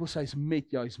 Bybel sê hy's met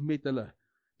jou, hy's met hulle.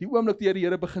 Die oomblik toe jy die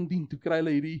Here begin dien, toe kry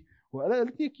hulle hulle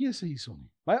het nie 'n keuse hierson nie.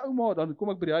 My ouma, dan kom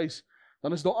ek by die huis,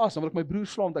 dan is daar as, dan wil ek my broer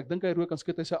slaan, want ek dink hy rook, dan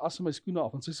skit hy sy as in my skoene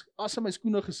af, en sy as in my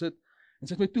skoene gesit, En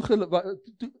sy het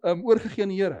my oorgegee aan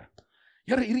die Here.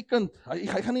 Here, hierdie kind,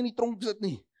 hy gaan nie in die tronk sit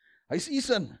nie. Hy's U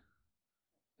sin.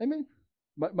 Amen.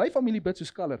 My familie bid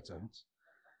soos colored ouens.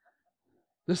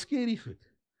 Dis scary goed.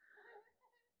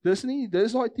 Dis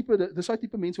daai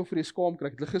tipe mense wat vir jy skaam kry.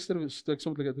 Hulle gister 'n stuk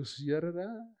soms het ek gesê, Here,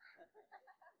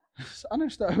 dis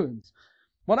anderste ouens.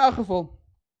 Maar in elk geval,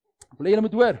 wil julle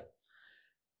moet hoor.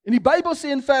 En die Bybel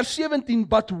sê in vers 17,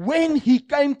 but when he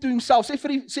came to himself, sê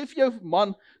vir jou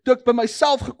man, toe ek by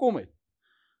myself gekom het,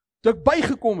 toe ek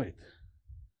bygekom het.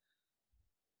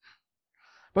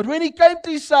 But when he came to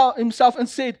himself and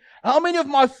said, how many of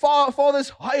my father's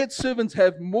hired servants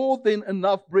have more than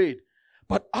enough bread,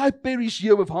 but I perish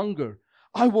here with hunger?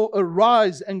 I will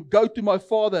arise and go to my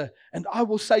father, and I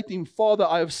will say to him, Father,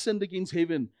 I have sinned against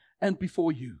heaven and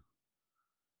before you.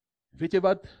 Weet jy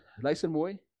wat? Luister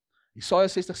mooi. Jesaja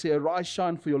 60 sê, arise,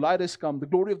 shine, for your light has come. The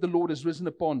glory of the Lord has risen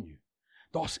upon you.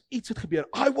 Daar's iets wat gebeur.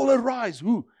 I will arise.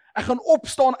 Hoe? Ek gaan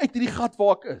opstaan uit hierdie gat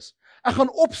waar ek is. Ek gaan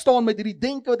opstaan met hierdie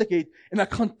denke wat ek het, en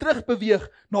ek gaan terugbeweeg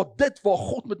na dit waar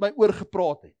God met my oor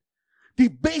gepraat het. Die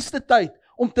beste tyd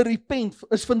om te repent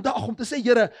is vandag, om te sê,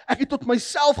 Here, ek het tot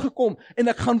myself gekom,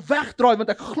 en ek gaan wegdraai, want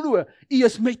ek glo, U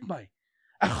is met my.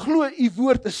 Ek glo, U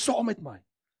woord is saam met my.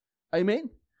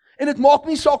 Amen? En dit maak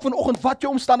nie saak vanoggend wat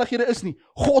jou omstandighede is nie.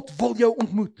 God wil jou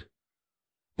ontmoet.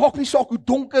 Maak nie saak hoe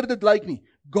donker dit lyk nie.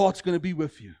 God's going to be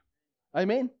with you.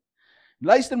 Amen?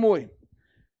 Luister mooi.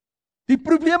 Die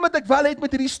probleem wat ek wel het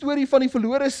met hierdie storie van die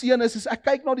verlore seun is ek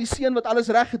kyk na die seun wat alles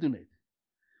reg gedoen het.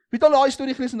 Wie het al daai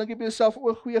storie gelees en dink jy by jouself,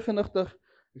 o, goeie genigtig,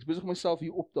 ek is besig om myself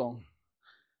hier op te hang.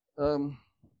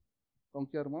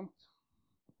 Dankie Armand.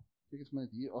 Kyk eens my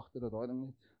net hier agter dat daai ding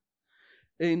net.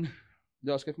 En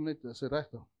ja, skryf hom net, is reg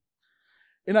dan.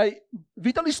 En wie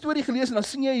het al die storie gelees en dan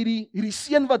sien jy hierdie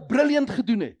seun wat briljant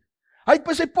gedoen het. Hy het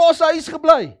by sy pa se huis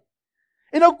gebly.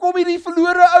 En dan kom hierdie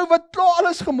verlore ou wat klaar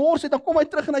alles gemors het, dan kom hy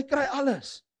terug en hy kry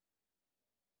alles.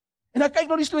 En ek kyk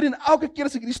na die storie en elke keer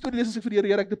as ek hierdie storie lees, as ek vir die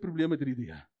Here, ek het 'n probleem met hierdie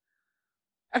idee.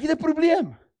 Ek het 'n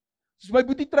probleem. Soos my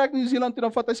boetie trek na Nieu-Seeland toe,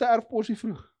 dan vat hy sy erfporsie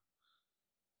vroeg.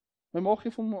 My ma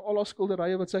gee vir hom al haar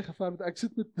skilderye wat sy geverf het. Ek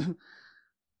sit met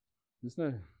dis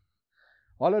nou.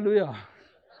 Halleluja.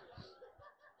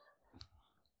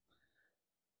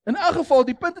 In elk geval,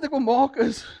 die punt wat ek wil maak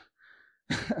is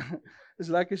is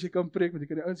lekker as jy kan preek, want jy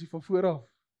kan die ouens hier van voor af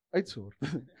uitsort.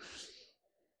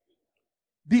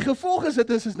 Die gevolg is dit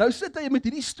is nou sit hy met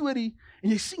hierdie storie en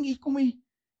jy sien hier kom hy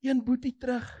een boetie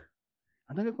terug.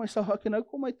 Dan dink ek myself, okay, nou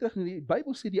kom hy terug en die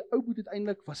Bybel sê die ou boetie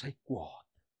uiteindelik was hy kwaad.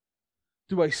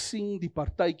 Toe hy sien die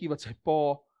partytjie wat sy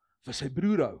pa vir sy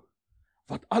broer hou,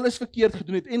 wat alles verkeerd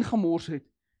gedoen het en gemors het,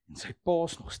 en sy pa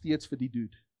is nog steeds vir die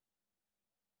dude.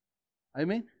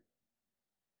 Amen.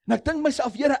 En ek dink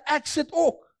myself, Here, ek sit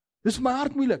ook. Dis my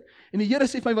hart moeilik. En die Here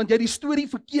sê vir my, want jy het die storie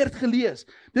verkeerd gelees.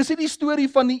 Dis nie die storie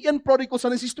van die een prodigal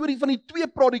son, dis die storie van die twee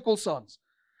prodigal sons.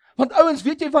 Want ouens,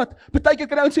 weet jy wat? Partykeer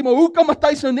kan ouens sê, maar hoe kan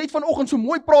Matthys nou net vanoggend so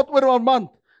mooi praat oor Armand?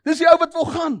 Dis die ou wat wil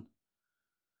gaan.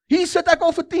 Hier sit ek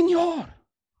al vir 10 jaar.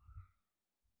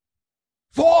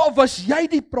 Waar was jy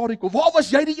die prodigal? Waar was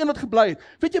jy die een wat gebly het?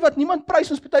 Weet jy wat? Niemand prys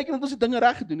ons partykeer dat ons die dinge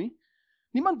reg gedoen nie.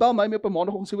 Niemand bel my op 'n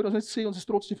maandagoggend sê ons net sê ons is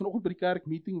trots dat jy vanoggend by die kerk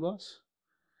meeting was.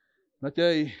 Dat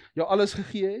jy jou alles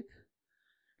gegee het.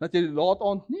 Dat jy laat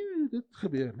aand nee, dit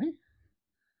gebeur, nie?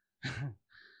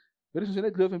 Weet jy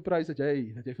net loof en prys dat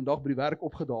jy vandag by die werk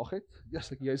opgedaag het. Yes,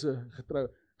 jy's 'n getrou.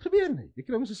 Gebeur nie. Jy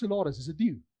kry mos 'n salaris, dis 'n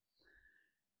deal.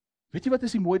 Weet jy wat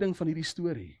is die mooi ding van hierdie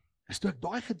storie? Is toe ek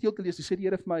daai gedeelte lees, sê die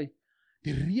Here vir my,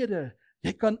 die rede,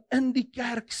 jy kan in die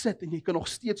kerk sit en jy kan nog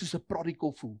steeds soos 'n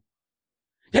prodigal voel.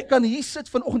 Jy kan hier sit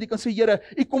vanoggend, jy kan sê, Here,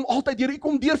 ek kom altyd deur, ek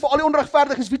kom deur vir al die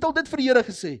onregverdiges. Wie het al dit vir die Here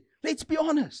gesê? Let's be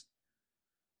honest.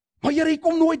 Maar Here, ek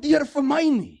kom nooit deur vir my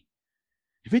nie.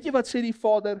 Weet jy wat sê die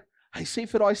Vader? Hy sê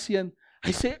vir daai seun,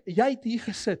 hy sê, jy het hier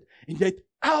gesit en jy het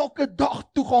elke dag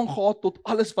toegang gehad tot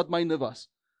alles wat myne was.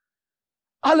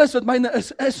 Alles wat myne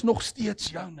is nog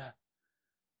steeds joune.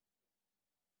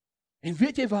 En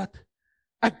weet jy wat?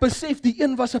 Ek besef die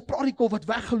een was 'n prodigal wat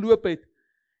weggeloop het.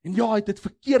 En ja, hy het dit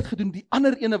verkeerd gedoen. Die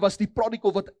ander ene was die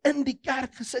prodigal wat in die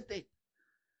kerk gesit het.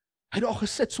 Hy het daar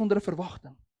gesit sonder 'n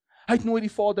verwagting. Hy het nooit die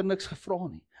Vader niks gevra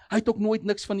nie. Hy het ook nooit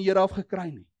niks van die Here af gekry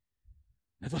nie.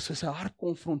 Dit was vir sy hart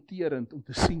konfronterend om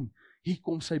te sien, hier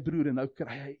kom sy broer en nou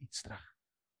kry hy iets terug.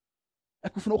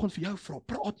 Ek wil vanoggend vir jou vra,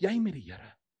 praat jy met die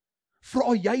Here?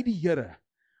 Vra jy die Here?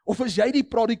 Of is jy die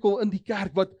prodigal in die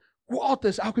kerk wat kwaad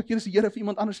is elke keer as die Here vir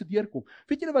iemand anders se deur kom?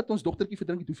 Weet julle wat ons dogtertjie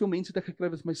verdrink het? Hoeveel mense het ek gekry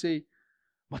wat vir my sê,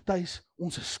 Matthys,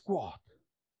 ons is kwaad.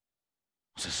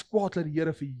 Ons is kwaad dat die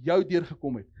Here vir jou deur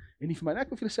gekom het. En nie vir my. En ek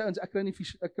wil vir julle sê,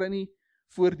 ek kry nie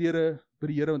voordeure by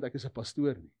die Here want ek is 'n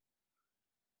pastoor nie.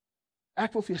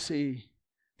 Ek wil vir jou sê,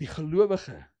 die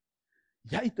gelowige,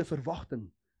 jy het 'n verwagting,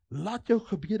 laat jou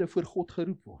gebede voor God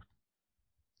geroep word.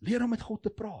 Leer om met God te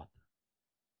praat.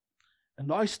 In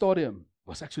daai stadium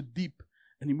was ek so diep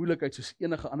in die moeilikheid soos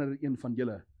enige ander een van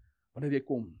julle, wanneer jy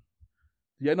kom.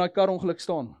 Toe jy in daai kar ongeluk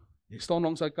staan, jy staan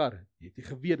langs daai kar, jy het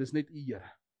geweet, dis net U,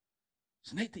 Here.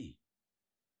 Dis net U.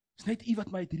 Dis net U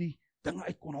wat my uit hierdie dinge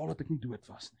uit kon haal dat ek nie dood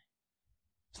was nie.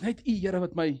 Dis net U, Here,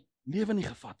 wat my lewe nie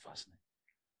gevat was nie.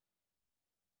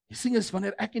 Jy sien is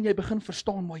wanneer ek en jy begin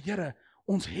verstaan, maar Here,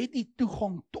 ons het die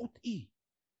toegang tot U.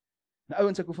 Nou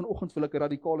ouens, ek wil vanoggend vir 'n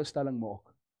radikale stelling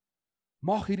maak.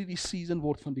 Mag hierdie die season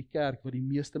word van die kerk wat die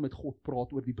meeste met God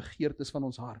praat oor die begeertes van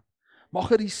ons hart. Mag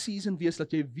dit die season wees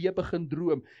dat jy weer begin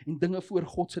droom en dinge voor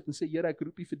God sit en sê, Here, ek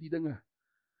roep U vir die dinge.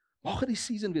 Mag dit die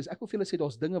season wees. Ek wil vir julle sê,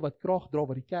 daar's dinge wat kraag dra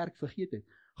wat die kerk vergeet het.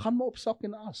 Gaan maar op sak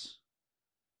en as.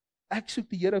 Ek soek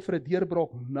die Here vir 'n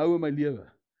deurbraak nou in my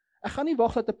lewe. Ek gaan nie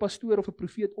wag dat 'n pastoor of 'n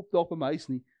profeet opdaag by my huis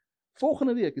nie.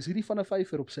 Volgende week is hierdie van 'n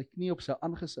vyfer op sy knie, op sy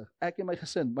aangesig. Ek en my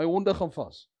gesin, my honde gaan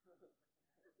vas.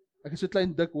 Ek is so 'n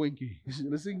klein dik hondjie.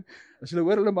 As julle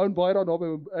hoor hulle moan baie daar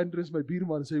naby Andrews, my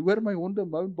buurman, sê hoor my honde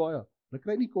moan baie. Hulle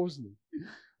kry nie kos nie.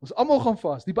 Ons almal gaan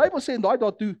vas. Die Bybel sê in daai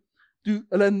dae toe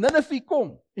hulle in Ninive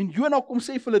kom en Jona kom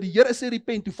sê vir hulle die Here sê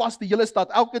repent, toe vas die hele stad,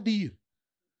 elke dier.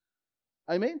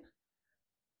 Amen.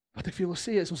 Wat ek vir julle wil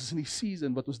sê is ons is in die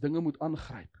season wat ons dinge moet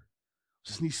aangryp.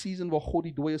 Ons is in die season waar God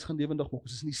die dooies gaan lewendig maak.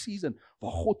 Ons is in die season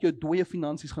waar God jou dooie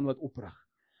finansies gaan laat oprig.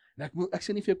 En ek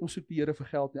sê nie vir jou kom soek die Here vir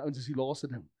geld nie, ouens, dis die laaste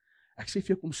ding. Ek sê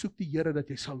vir jou kom soek die Here dat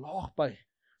jy sal laag buig,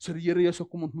 sodat die Here jou sal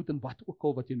kom ontmoet in wat ook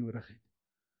al wat jy nodig het.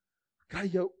 Kry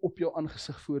jou op jou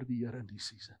aangesig voor die Here in die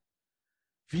season.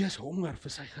 Wees honger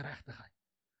vir sy geregtigheid.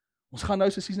 Ons gaan nou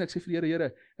so season, ek sê vir die Here,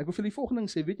 ek wil vir die volgende ding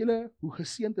sê, weet julle hoe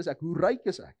geseënd is ek, hoe ryk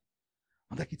is ek?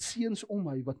 Want ek het seuns om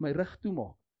my wat my rug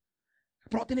toemaak. Ek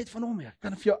praat nie net van hom nie, ek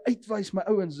kan vir jou uitwys my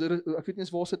ouens, ek weet nie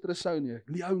eens waar sit Resou nie,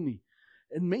 Leou nie.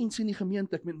 En mense in die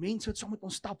gemeente, ek met mense wat saam met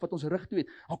ons stap, wat ons rug toe het.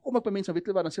 Dan kom ek by mense, weet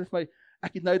julle wat, dan sê vir my,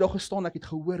 ek het nou daar gestaan, ek het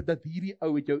gehoor dat hierdie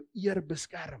ou het jou eer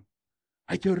beskerm.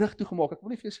 Hy het jou rug toe gemaak. Ek wil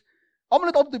nie vir jou, almal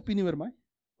het altyd 'n opinie oor my,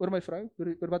 oor my vrou,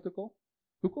 oor wat ook al.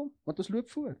 Hoekom? Want ons loop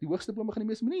voor. Die hoogste blomme gaan die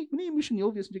meeste, moenie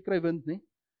emosioneel wees, want jy kry wind nie.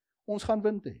 Ons gaan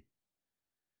wind hê.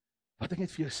 Wat ek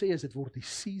net vir jou sê is, dit word die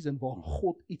season waar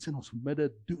God iets in ons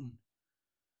midde doen.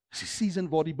 Dis die season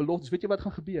waar die beloftes, weet jy wat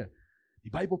gaan gebeur?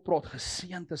 Die Bybel praat,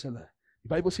 geseënd is hulle. Die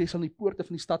Bybel sê, jy sal in die poorte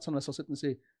van die stad sal, hulle sal sit en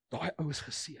sê, daai ou is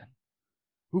geseën.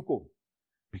 Hoekom?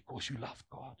 Because you loved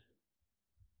God.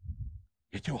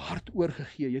 Jy het jou hart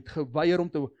oorgegee, jy het geweier om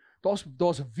te,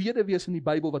 daar's weduwees in die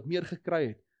Bybel wat meer gekry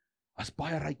het, as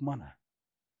baie ryk manne.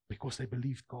 Because they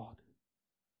believed God.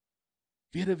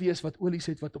 Weduwees wat olies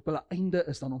het, wat op hulle einde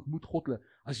is, dan ontmoet God hulle.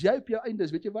 As jy op jou einde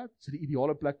is, weet jy wat? Dis die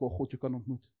ideale plek waar God jou kan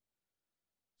ontmoet.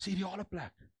 Dis die ideale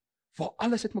plek. Waar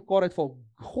alles uit mekaar uitval.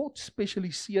 God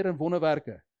spesialiseer in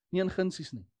wonderwerke, nie in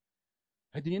gunsies nie.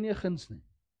 Hy doen nie 'n guns nie.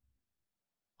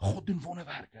 God doen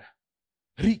wonderwerke.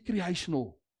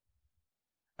 Recreational.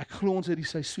 Ek glo ons het die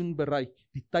seisoen bereik.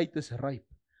 Die tyd is ryp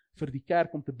vir die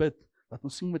kerk om te bid, dat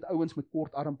ons sien met ouens met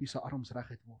kort armpies se arms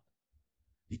reguit word.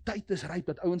 Die tyd is ryp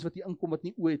dat ouens wat hier inkom wat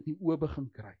nie oë het nie, oë begin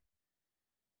kry.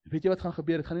 Weet jy wat gaan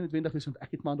gebeur? Dit gaan nie noodwendig wees want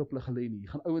ek het my hand op hulle gelê nie. Jy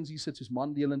gaan ouens hier sit soos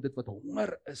mandeel en dit wat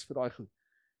honger is vir daai goed.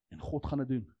 En God gaan dit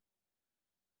doen.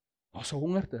 Daar's 'n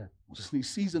hongerte. Ons is in die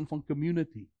season van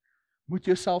community. Moet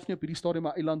jouself nie op hierdie stadium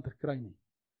 'n eiland kry nie.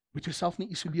 Moet jouself nie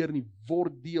isoleer nie,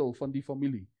 word deel van die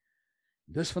familie.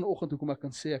 Dis vanoggend hoekom ek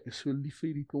kan sê ek is so lief vir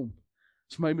hierdie klomp.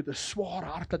 Dis vir my met 'n swaar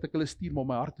hart dat ek hulle stuur, maar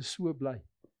my hart is so bly.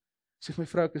 Sê vir my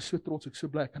vrou, ek is so trots, ek is so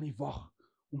bly, ek kan nie wag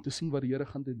om te sien wat die Here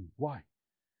gaan doen nie. Why?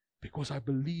 Because I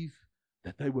believe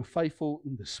that they were faithful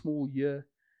in the small year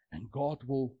and God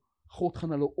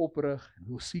gaan hulle oprig and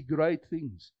we'll see great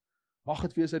things. Mag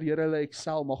dit wees dat die Here hulle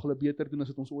excel, mag hulle beter doen as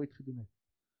wat ons ooit gedoen het.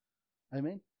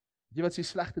 Amen. Weet jy wat die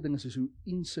slegte ding is hoe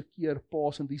insecure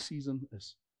paas in die season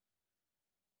is.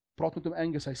 Praat met hom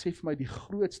Angus, hy sê vir my die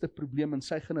grootste probleem in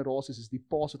sy generasies is die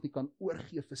paas wat nie kan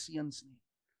oorgee vir seuns nie.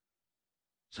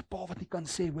 Dis 'n pa wat nie kan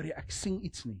sê, hoor jy, ek sien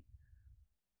iets nie.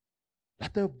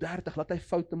 Laat hy op 30, laat hy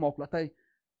foute maak, laat hy,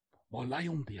 maar lei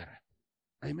hom deur dit.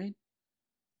 Amen.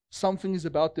 Something is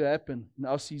about to happen in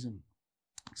our season.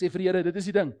 Ek sê vir die Here, dit is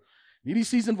die ding. In hierdie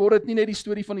season word dit nie net die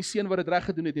storie van die seun wat dit reg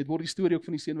gedoen het, dit word die storie ook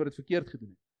van die seun wat dit verkeerd gedoen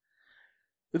het.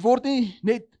 Dit word nie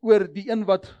net oor die een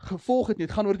wat gevolg het nie,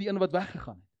 dit gaan oor die een wat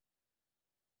weggegaan het.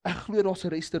 Ek glo daar's 'n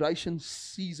restoration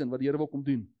season wat die Here wil kom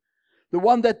doen. The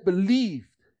one that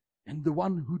believed and the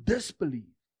one who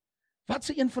disbelieved. Wat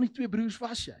se een van die twee broers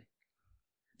was jy?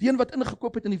 Die een wat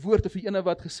ingekoop het in die woord of die ene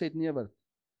wat gesê het nee wat?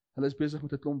 Hulle is besig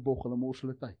met 'n klomp bog, hulle mors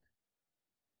hulle tyd.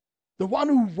 The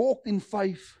one who walked in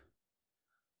faith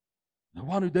The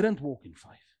one who didn't walk in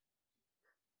faith.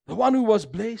 The one who was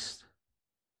blessed.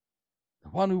 The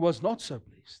one who was not so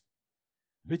blessed.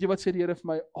 Weet jy wat sê die Here vir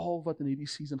my? Al wat in hierdie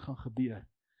season gaan gebeur,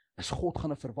 is God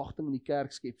gaan 'n verwagting in die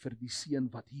kerk skep vir die seun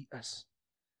wat hier is.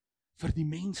 Vir die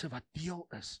mense wat deel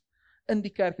is. In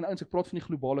die kerk, en ouens, ek praat van die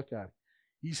globale kerk.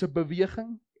 Hier's 'n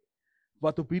beweging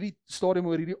wat op hierdie stadium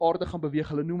oor hierdie aarde gaan beweeg.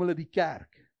 Hulle noem hulle die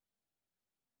kerk.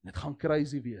 Dit gaan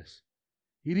crazy wees.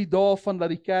 Hierdie dae van dat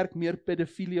die kerk meer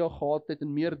pedofilia gehad het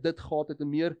en meer dit gehad het en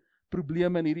meer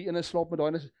probleme en hierdie ene slaap met daai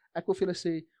ene. Ek wil vir julle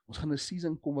sê, ons gaan 'n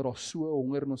season kom waar daar so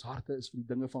honger in ons harte is vir die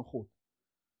dinge van God.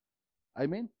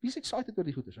 Amen. Wie's excited oor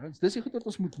die goeders? Dis die goed wat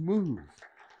ons moet move.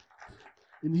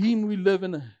 In him we live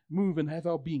and move and have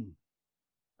our being.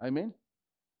 Amen.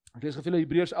 Ek lees vir julle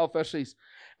Hebreërs 11 vers 6.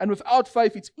 And without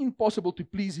faith it's impossible to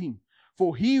please him.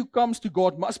 For he who comes to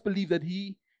God must believe that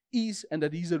he is and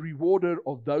that he is a rewarder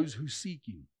of those who seek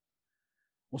him.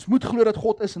 Ons moet glo dat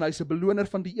God is en hy is 'n beloner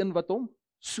van die een wat hom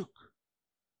soek.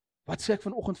 Wat sê ek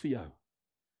vanoggend vir jou?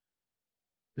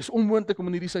 Dis onmoontlik om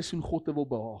in hierdie seisoen God te wil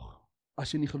behaag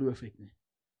as jy nie geloof het nie.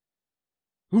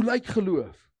 Hoe lyk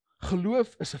geloof?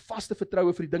 Geloof is 'n vaste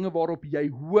vertroue vir die dinge waarop jy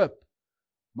hoop,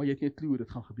 maar jy het nie 'n klou hoe dit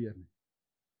gaan gebeur nie.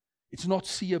 It's not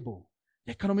seeable.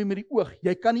 Jy kan hom nie met die oog,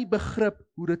 jy kan nie begrip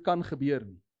hoe dit kan gebeur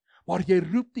nie. Maar jy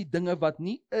roep die dinge wat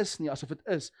nie is nie, asof dit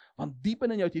is, want diep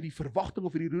in jou het jy die verwagting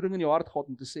of die roering in jou hart gehad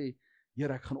om te sê,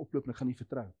 Here, ek gaan oploop en ek gaan nie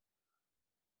vertrou.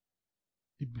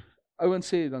 Die ouens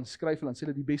sê, dan skryf hulle, dan sê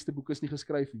hulle die beste boek is nie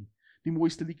geskryf nie. Die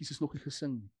mooiste liedjies is nog nie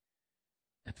gesing nie.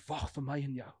 Dit wag vir my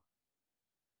en jou.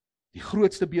 Die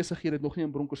grootste besighede het nog nie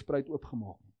in Bronkhorstspruit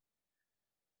oopgemaak nie.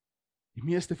 Die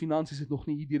meeste finansies het nog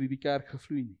nie hier deur hierdie kerk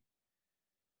gevloei nie.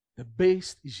 The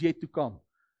best is yet to come.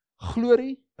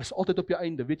 Glorie is altyd op jou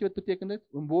einde. Weet jy wat beteken dit?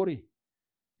 Oom Borrie,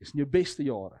 dis in jou beste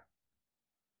jare.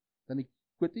 Dan die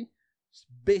quotie,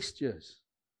 best years.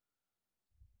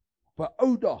 Op 'n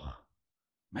ou dag,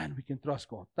 man, we can trust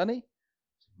God. Dan nie,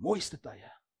 dis die mooiste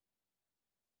tye.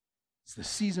 It's the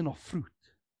season of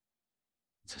fruit.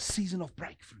 It's a season of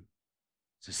breakthrough.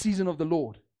 It's a season of the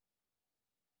Lord.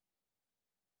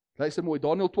 Luister mooi,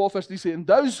 Daniel 12 vers 3 sê, and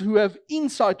those who have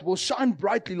insight will shine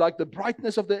brightly like the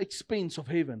brightness of the expanse of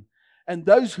heaven, and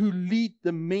those who lead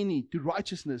the many to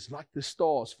righteousness like the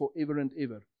stars forever and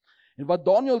ever. En wat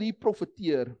Daniel hier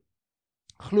profeteer,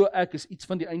 glo ek is iets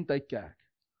van die eindtyd kerk.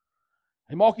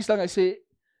 Hy maak die stelling, hy sê,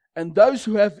 and those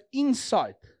who have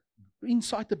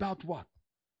insight about what?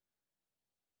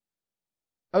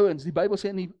 Ouens, die Bybel sê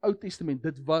in die Ou Testament,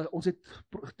 ons het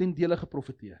ten dele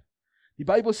geprofeteer. Die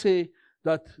Bybel sê,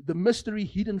 that the mystery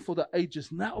hidden for the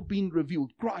ages now being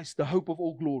revealed, Christ, the hope of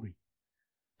all glory.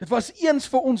 Dit was eens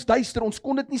vir ons duister, ons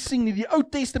kon dit nie sien nie. Die Ou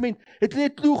Testament het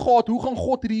net klou gehad, hoe gaan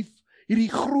God hierdie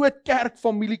groot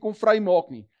kerkfamilie kon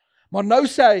vrymaak nie. Maar nou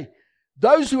sê hy,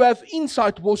 those who have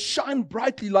insight will shine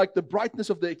brightly like the brightness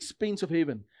of the expanse of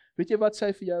heaven. Weet jy wat sê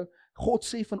hy vir jou? God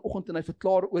sê vanoggend en hy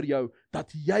verklaar oor jou,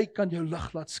 dat jy kan jou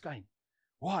lig laat skyn.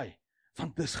 Why?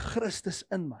 Want dis Christus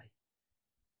in my.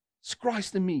 It's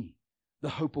Christ in me, the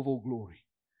hope of all glory.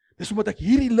 Dis omdat ek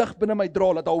hierdie lig binne my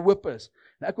dra, dat daar hoop is.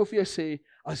 En ek wil vir jou sê,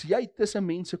 as jy tussen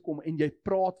mense kom en jy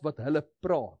praat wat hulle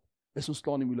praat, is ons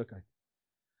klaar in die moeilikheid.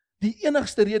 Die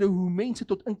enigste rede hoe mense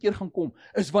tot inkeer gaan kom,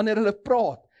 is wanneer hulle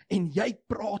praat, en jy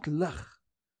praat lig.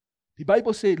 Die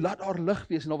Bybel sê, laat daar lig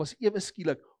wees, en daar was ewe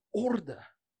skielik orde.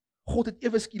 God het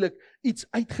ewe skielik iets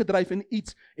uitgedryf en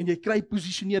jy kry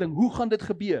posisionering. Hoe gaan dit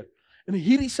gebeur? In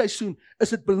hierdie seisoen is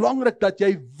dit belangrik dat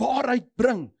jy waarheid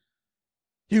bring.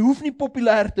 Jy hoef nie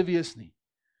populêr te wees nie.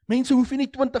 Mense hoef jy nie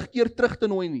 20 keer terug te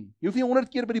nooi nie. Jy hoef nie 100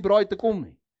 keer by die braai te kom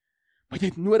nie. Maar jy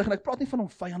het nodig, en ek praat nie van om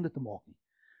vyande te maak nie.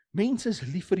 Mense is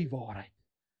lief vir die waarheid.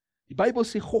 Die Bybel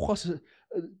sê Goggas,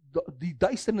 die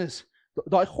duisternis,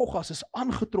 daai Goggas is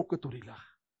aangetrokke tot die lig.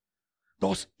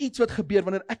 Daar's iets wat gebeur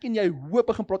wanneer ek en jy hoop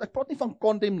begin praat. Ek praat nie van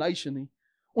condemnation nie.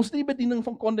 Ons het nie bediening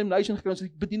van condemnation gekry, ons het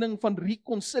die bediening van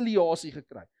reconciliasie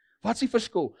gekry. Wat is die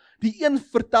verskil? Die een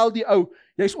vertel die ou,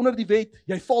 jy's onder die wet,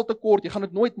 jy val te kort, jy gaan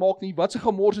dit nooit maak nie, wat se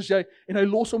gemors is jy, en hy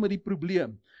los hom met die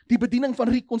probleem. Die bediening van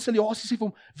reconciliasie sê vir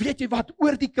hom, weet jy wat,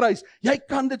 oor die kruis, jy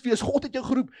kan dit wees, God het jou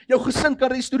geroep, jou gesin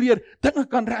kan restoreer, dinge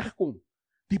kan regkom.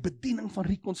 Die bediening van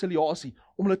reconciliasie,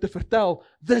 om hulle te vertel,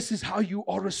 this is how you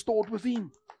are restored with him.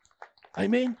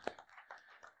 Amen.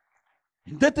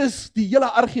 En dit is die hele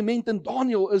argument in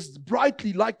Daniel, is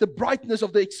brightly like the brightness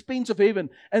of the expanse of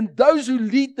heaven, and those who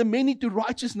lead the many to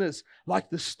righteousness like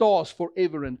the stars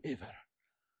forever and ever.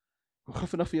 Ek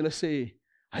gaan vandag vir julle sê,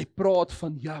 hy praat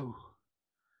van jou.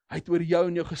 Hy het oor jou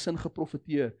en jou gesin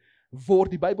geprofeteer.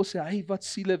 Die Bybel sê, hy wat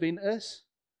siele wen is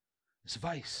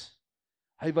wys.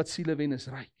 Hy wat siele wen is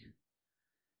ryk.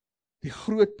 Die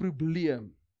groot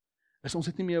probleem is ons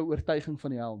het nie meer 'n oortuiging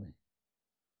van die hel nie.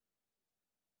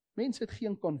 Mense het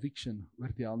geen conviction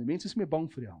oor die hel nie. Mense is meer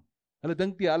bang vir die hel. Hulle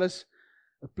dink die hel is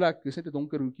 'n plek, dis net 'n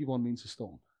donker hoekie waar mense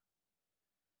staan.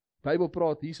 Bybel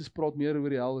praat, Jesus praat meer oor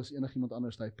die hel as enigiemand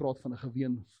anders. Hy praat van 'n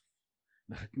geween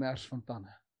en 'n geknars van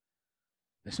tande.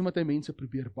 Dis nie omdat hy mense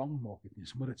probeer bang maak het nie,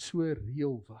 dis omdat dit so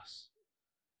reëel was.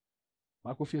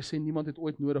 Maar ek wil vir jou sê, niemand het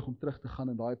ooit nodig om terug te gaan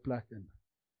in daai plek in.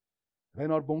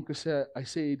 Reinhard Bonke sê, hy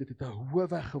sê, dit het 'n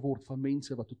hoofweg geword van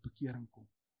mense wat tot bekering kom.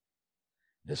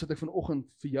 Dis wat ek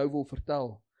vanoggend vir jou wil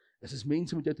vertel, is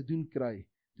mense met jou te doen kry,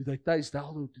 toe hy tuis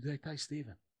Daldo, toe hy tuis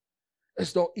Steven.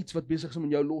 Is daar iets wat besig is om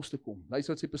in jou los te kom?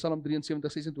 Luister wat sê Psalm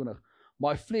 73:26.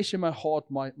 My flesh and my heart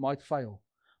might fail,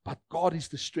 but God is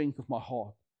the strength of my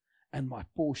heart and my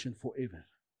portion forever.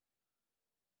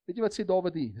 Weet jy wat sê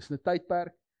Dawid hier? Dis 'n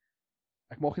tydperk.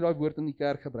 Ek mag nie daai woord in die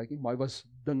kerk gebruik nie, maar hy was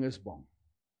dinges bang.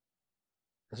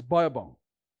 Hy is baie bang.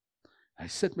 Hy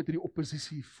sit met hierdie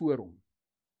oppositie voor hom.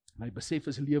 En hy besef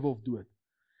is lewe of dood.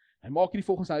 Hy maak hierdie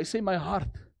volgens, hy sê my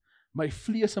hart, my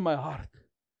vlees en my hart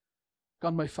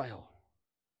kan my fail.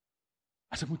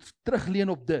 As ek moet terugleun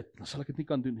op dit, dan sal ek dit nie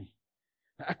kan doen nie.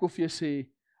 En ek wil vir jou sê,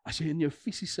 as jy in jou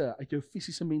uit jou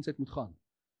fisiese mensheid moet gaan,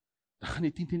 dan gaan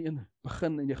jy 10-1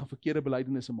 begin en jy gaan verkeerde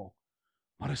belydenisse maak.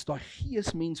 Maar is daai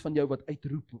geesmens van jou wat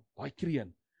uitroep, daai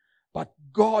kreun. But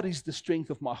God is the strength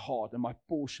of my heart and my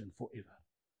portion forever.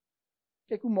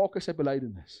 Kyk hoe maak hy sy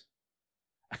belydenis.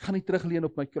 Ek gaan nie terugleun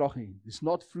op my krag nie. It's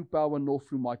not through power nor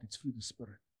through might, it's through the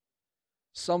Spirit.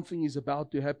 Something is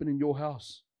about to happen in your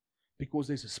house because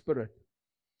there's a Spirit.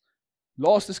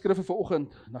 Laaste skrif vir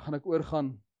oggend, dan gaan ek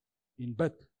oorgaan en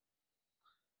bid.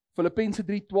 Filippense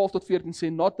 3:12-14 sê,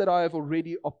 not that I have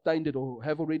already obtained it or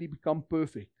have already become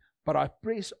perfect, but I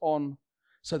press on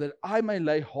so that I may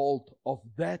lay hold of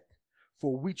that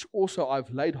for which also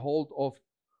I've laid hold of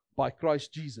by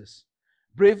Christ Jesus.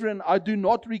 Brethren, I do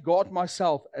not regard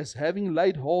myself as having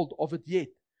laid hold of it yet,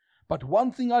 but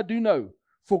one thing I do know,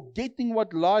 forgetting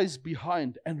what lies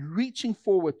behind and reaching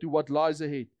forward to what lies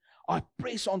ahead, I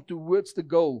press on towards the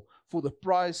goal for the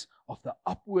prize of the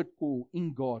upward call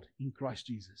in God in Christ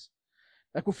Jesus.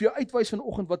 Ek wil vir jou uitwys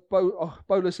vanoggend wat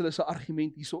Paulus hulle se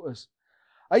argument hierso is.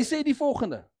 Hy sê die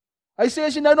volgende. Hy sê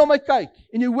as jy nou na my kyk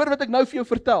en jy hoor wat ek nou vir jou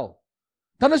vertel,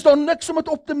 dan is daar niks om dit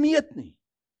op te meet nie.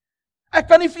 Ek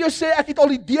kan nie vir jou sê ek het al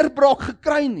die deurbraak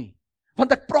gekry nie,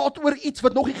 want ek praat oor iets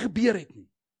wat nog nie gebeur het nie.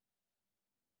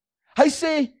 Hy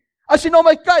sê, as jy na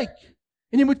my kyk,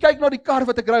 en jy moet kyk na die kar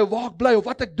wat ek ry, of waar ek bly, of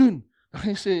wat ek doen, dan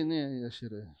gaan jy sê, nee,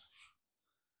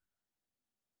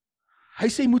 hy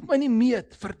sê, jy moet my nie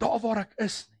meet vir daar waar ek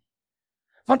is nie.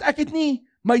 Want ek het nie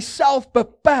myself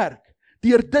beperk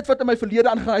deur dit wat in my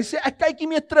verlede aangaan. Hy sê, ek kyk nie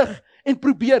meer terug en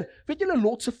probeer. Weet julle,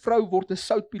 Lot se vrou word 'n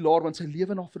soutpilaar want sy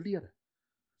lewe na verlede.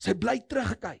 Sy bly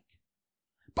terugkyk.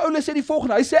 Paulus sê die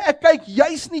volgende, hy sê, ek kyk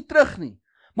juis nie terug nie,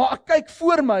 maar ek kyk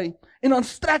voor my en dan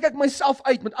strek ek myself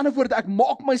uit. Met ander woorde, ek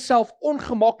maak myself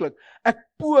ongemaklik. Ek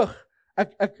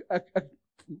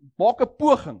maak 'n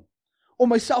poging om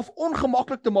myself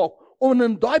ongemaklik te maak, om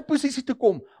in daai posisie te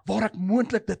kom, waar ek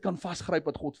moontlik dit kan vasgryp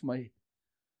wat God vir my het.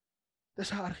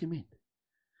 Dis 'n argument.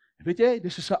 Weet jy,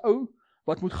 dis soos 'n ou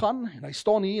wat moet gaan, en hy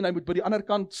staan hier, en hy moet by die ander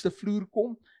kant se vloer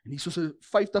kom, en hier soos 'n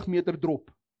 50 meter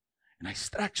drop, en hy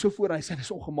strek so voor, en hy sê,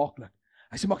 dis ongemaklik.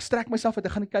 Hy sê, maar ek strek myself uit,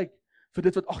 ek gaan nie kyk vir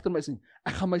dit wat agter my is nie.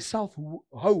 Ek gaan myself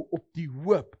hou op die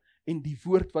hoop, en die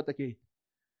woord wat ek het.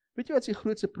 Weet jy wat sy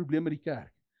grootste probleem met die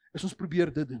kerk? Is ons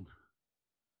probeer dit doen.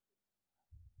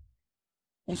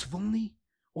 Ons wil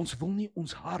nie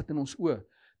ons hart en ons oog.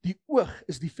 Die oog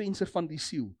is die venster van die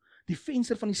siel. Die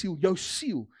venster van die siel, jou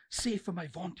siel, sê vir my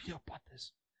waantoe jou pad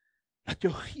is. Laat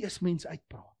jou geesmens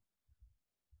uitpraat.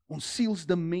 Ons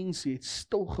sielsdimensie het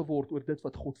stil geword oor dit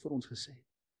wat God vir ons gesê het.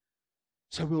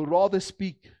 So we'll rather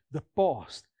speak the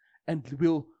past and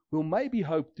we'll maybe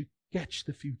hope to catch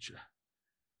the future.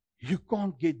 You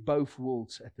can't get both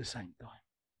worlds at the same time.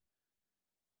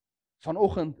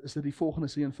 Vanoggend is dit die volgende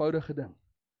se eenvoudige ding.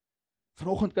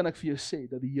 Vanoggend kan ek vir jou sê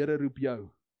dat die Here roep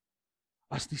jou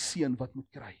as die seun wat moet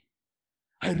kry.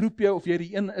 Hy roep jou of jy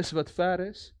die een is wat ver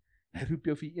is, hy roep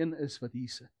jou of jy een is wat hier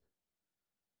sit.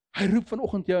 Hy roep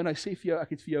vanoggend jou en hy sê vir jou, ek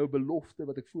het vir jou 'n belofte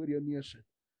wat ek voor jou neersit.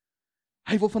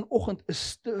 Hy wil vanoggend 'n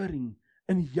stirring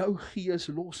in jou gees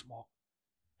losmaak.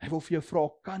 Hy wil vir jou vra,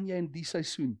 kan jy in die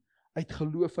seisoen uit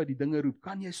geloof uit die dinge roep?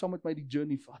 Kan jy saam met my die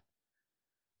journey vat?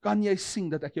 Kan jy sien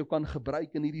dat ek jou kan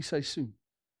gebruik in hierdie seisoen?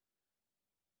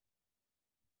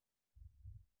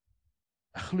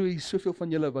 Ek glo hier soveel van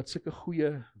julle wat sulke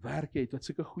goeie werk het, wat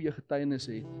sulke goeie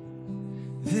getuienisse het.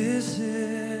 This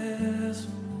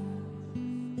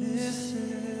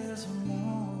is more.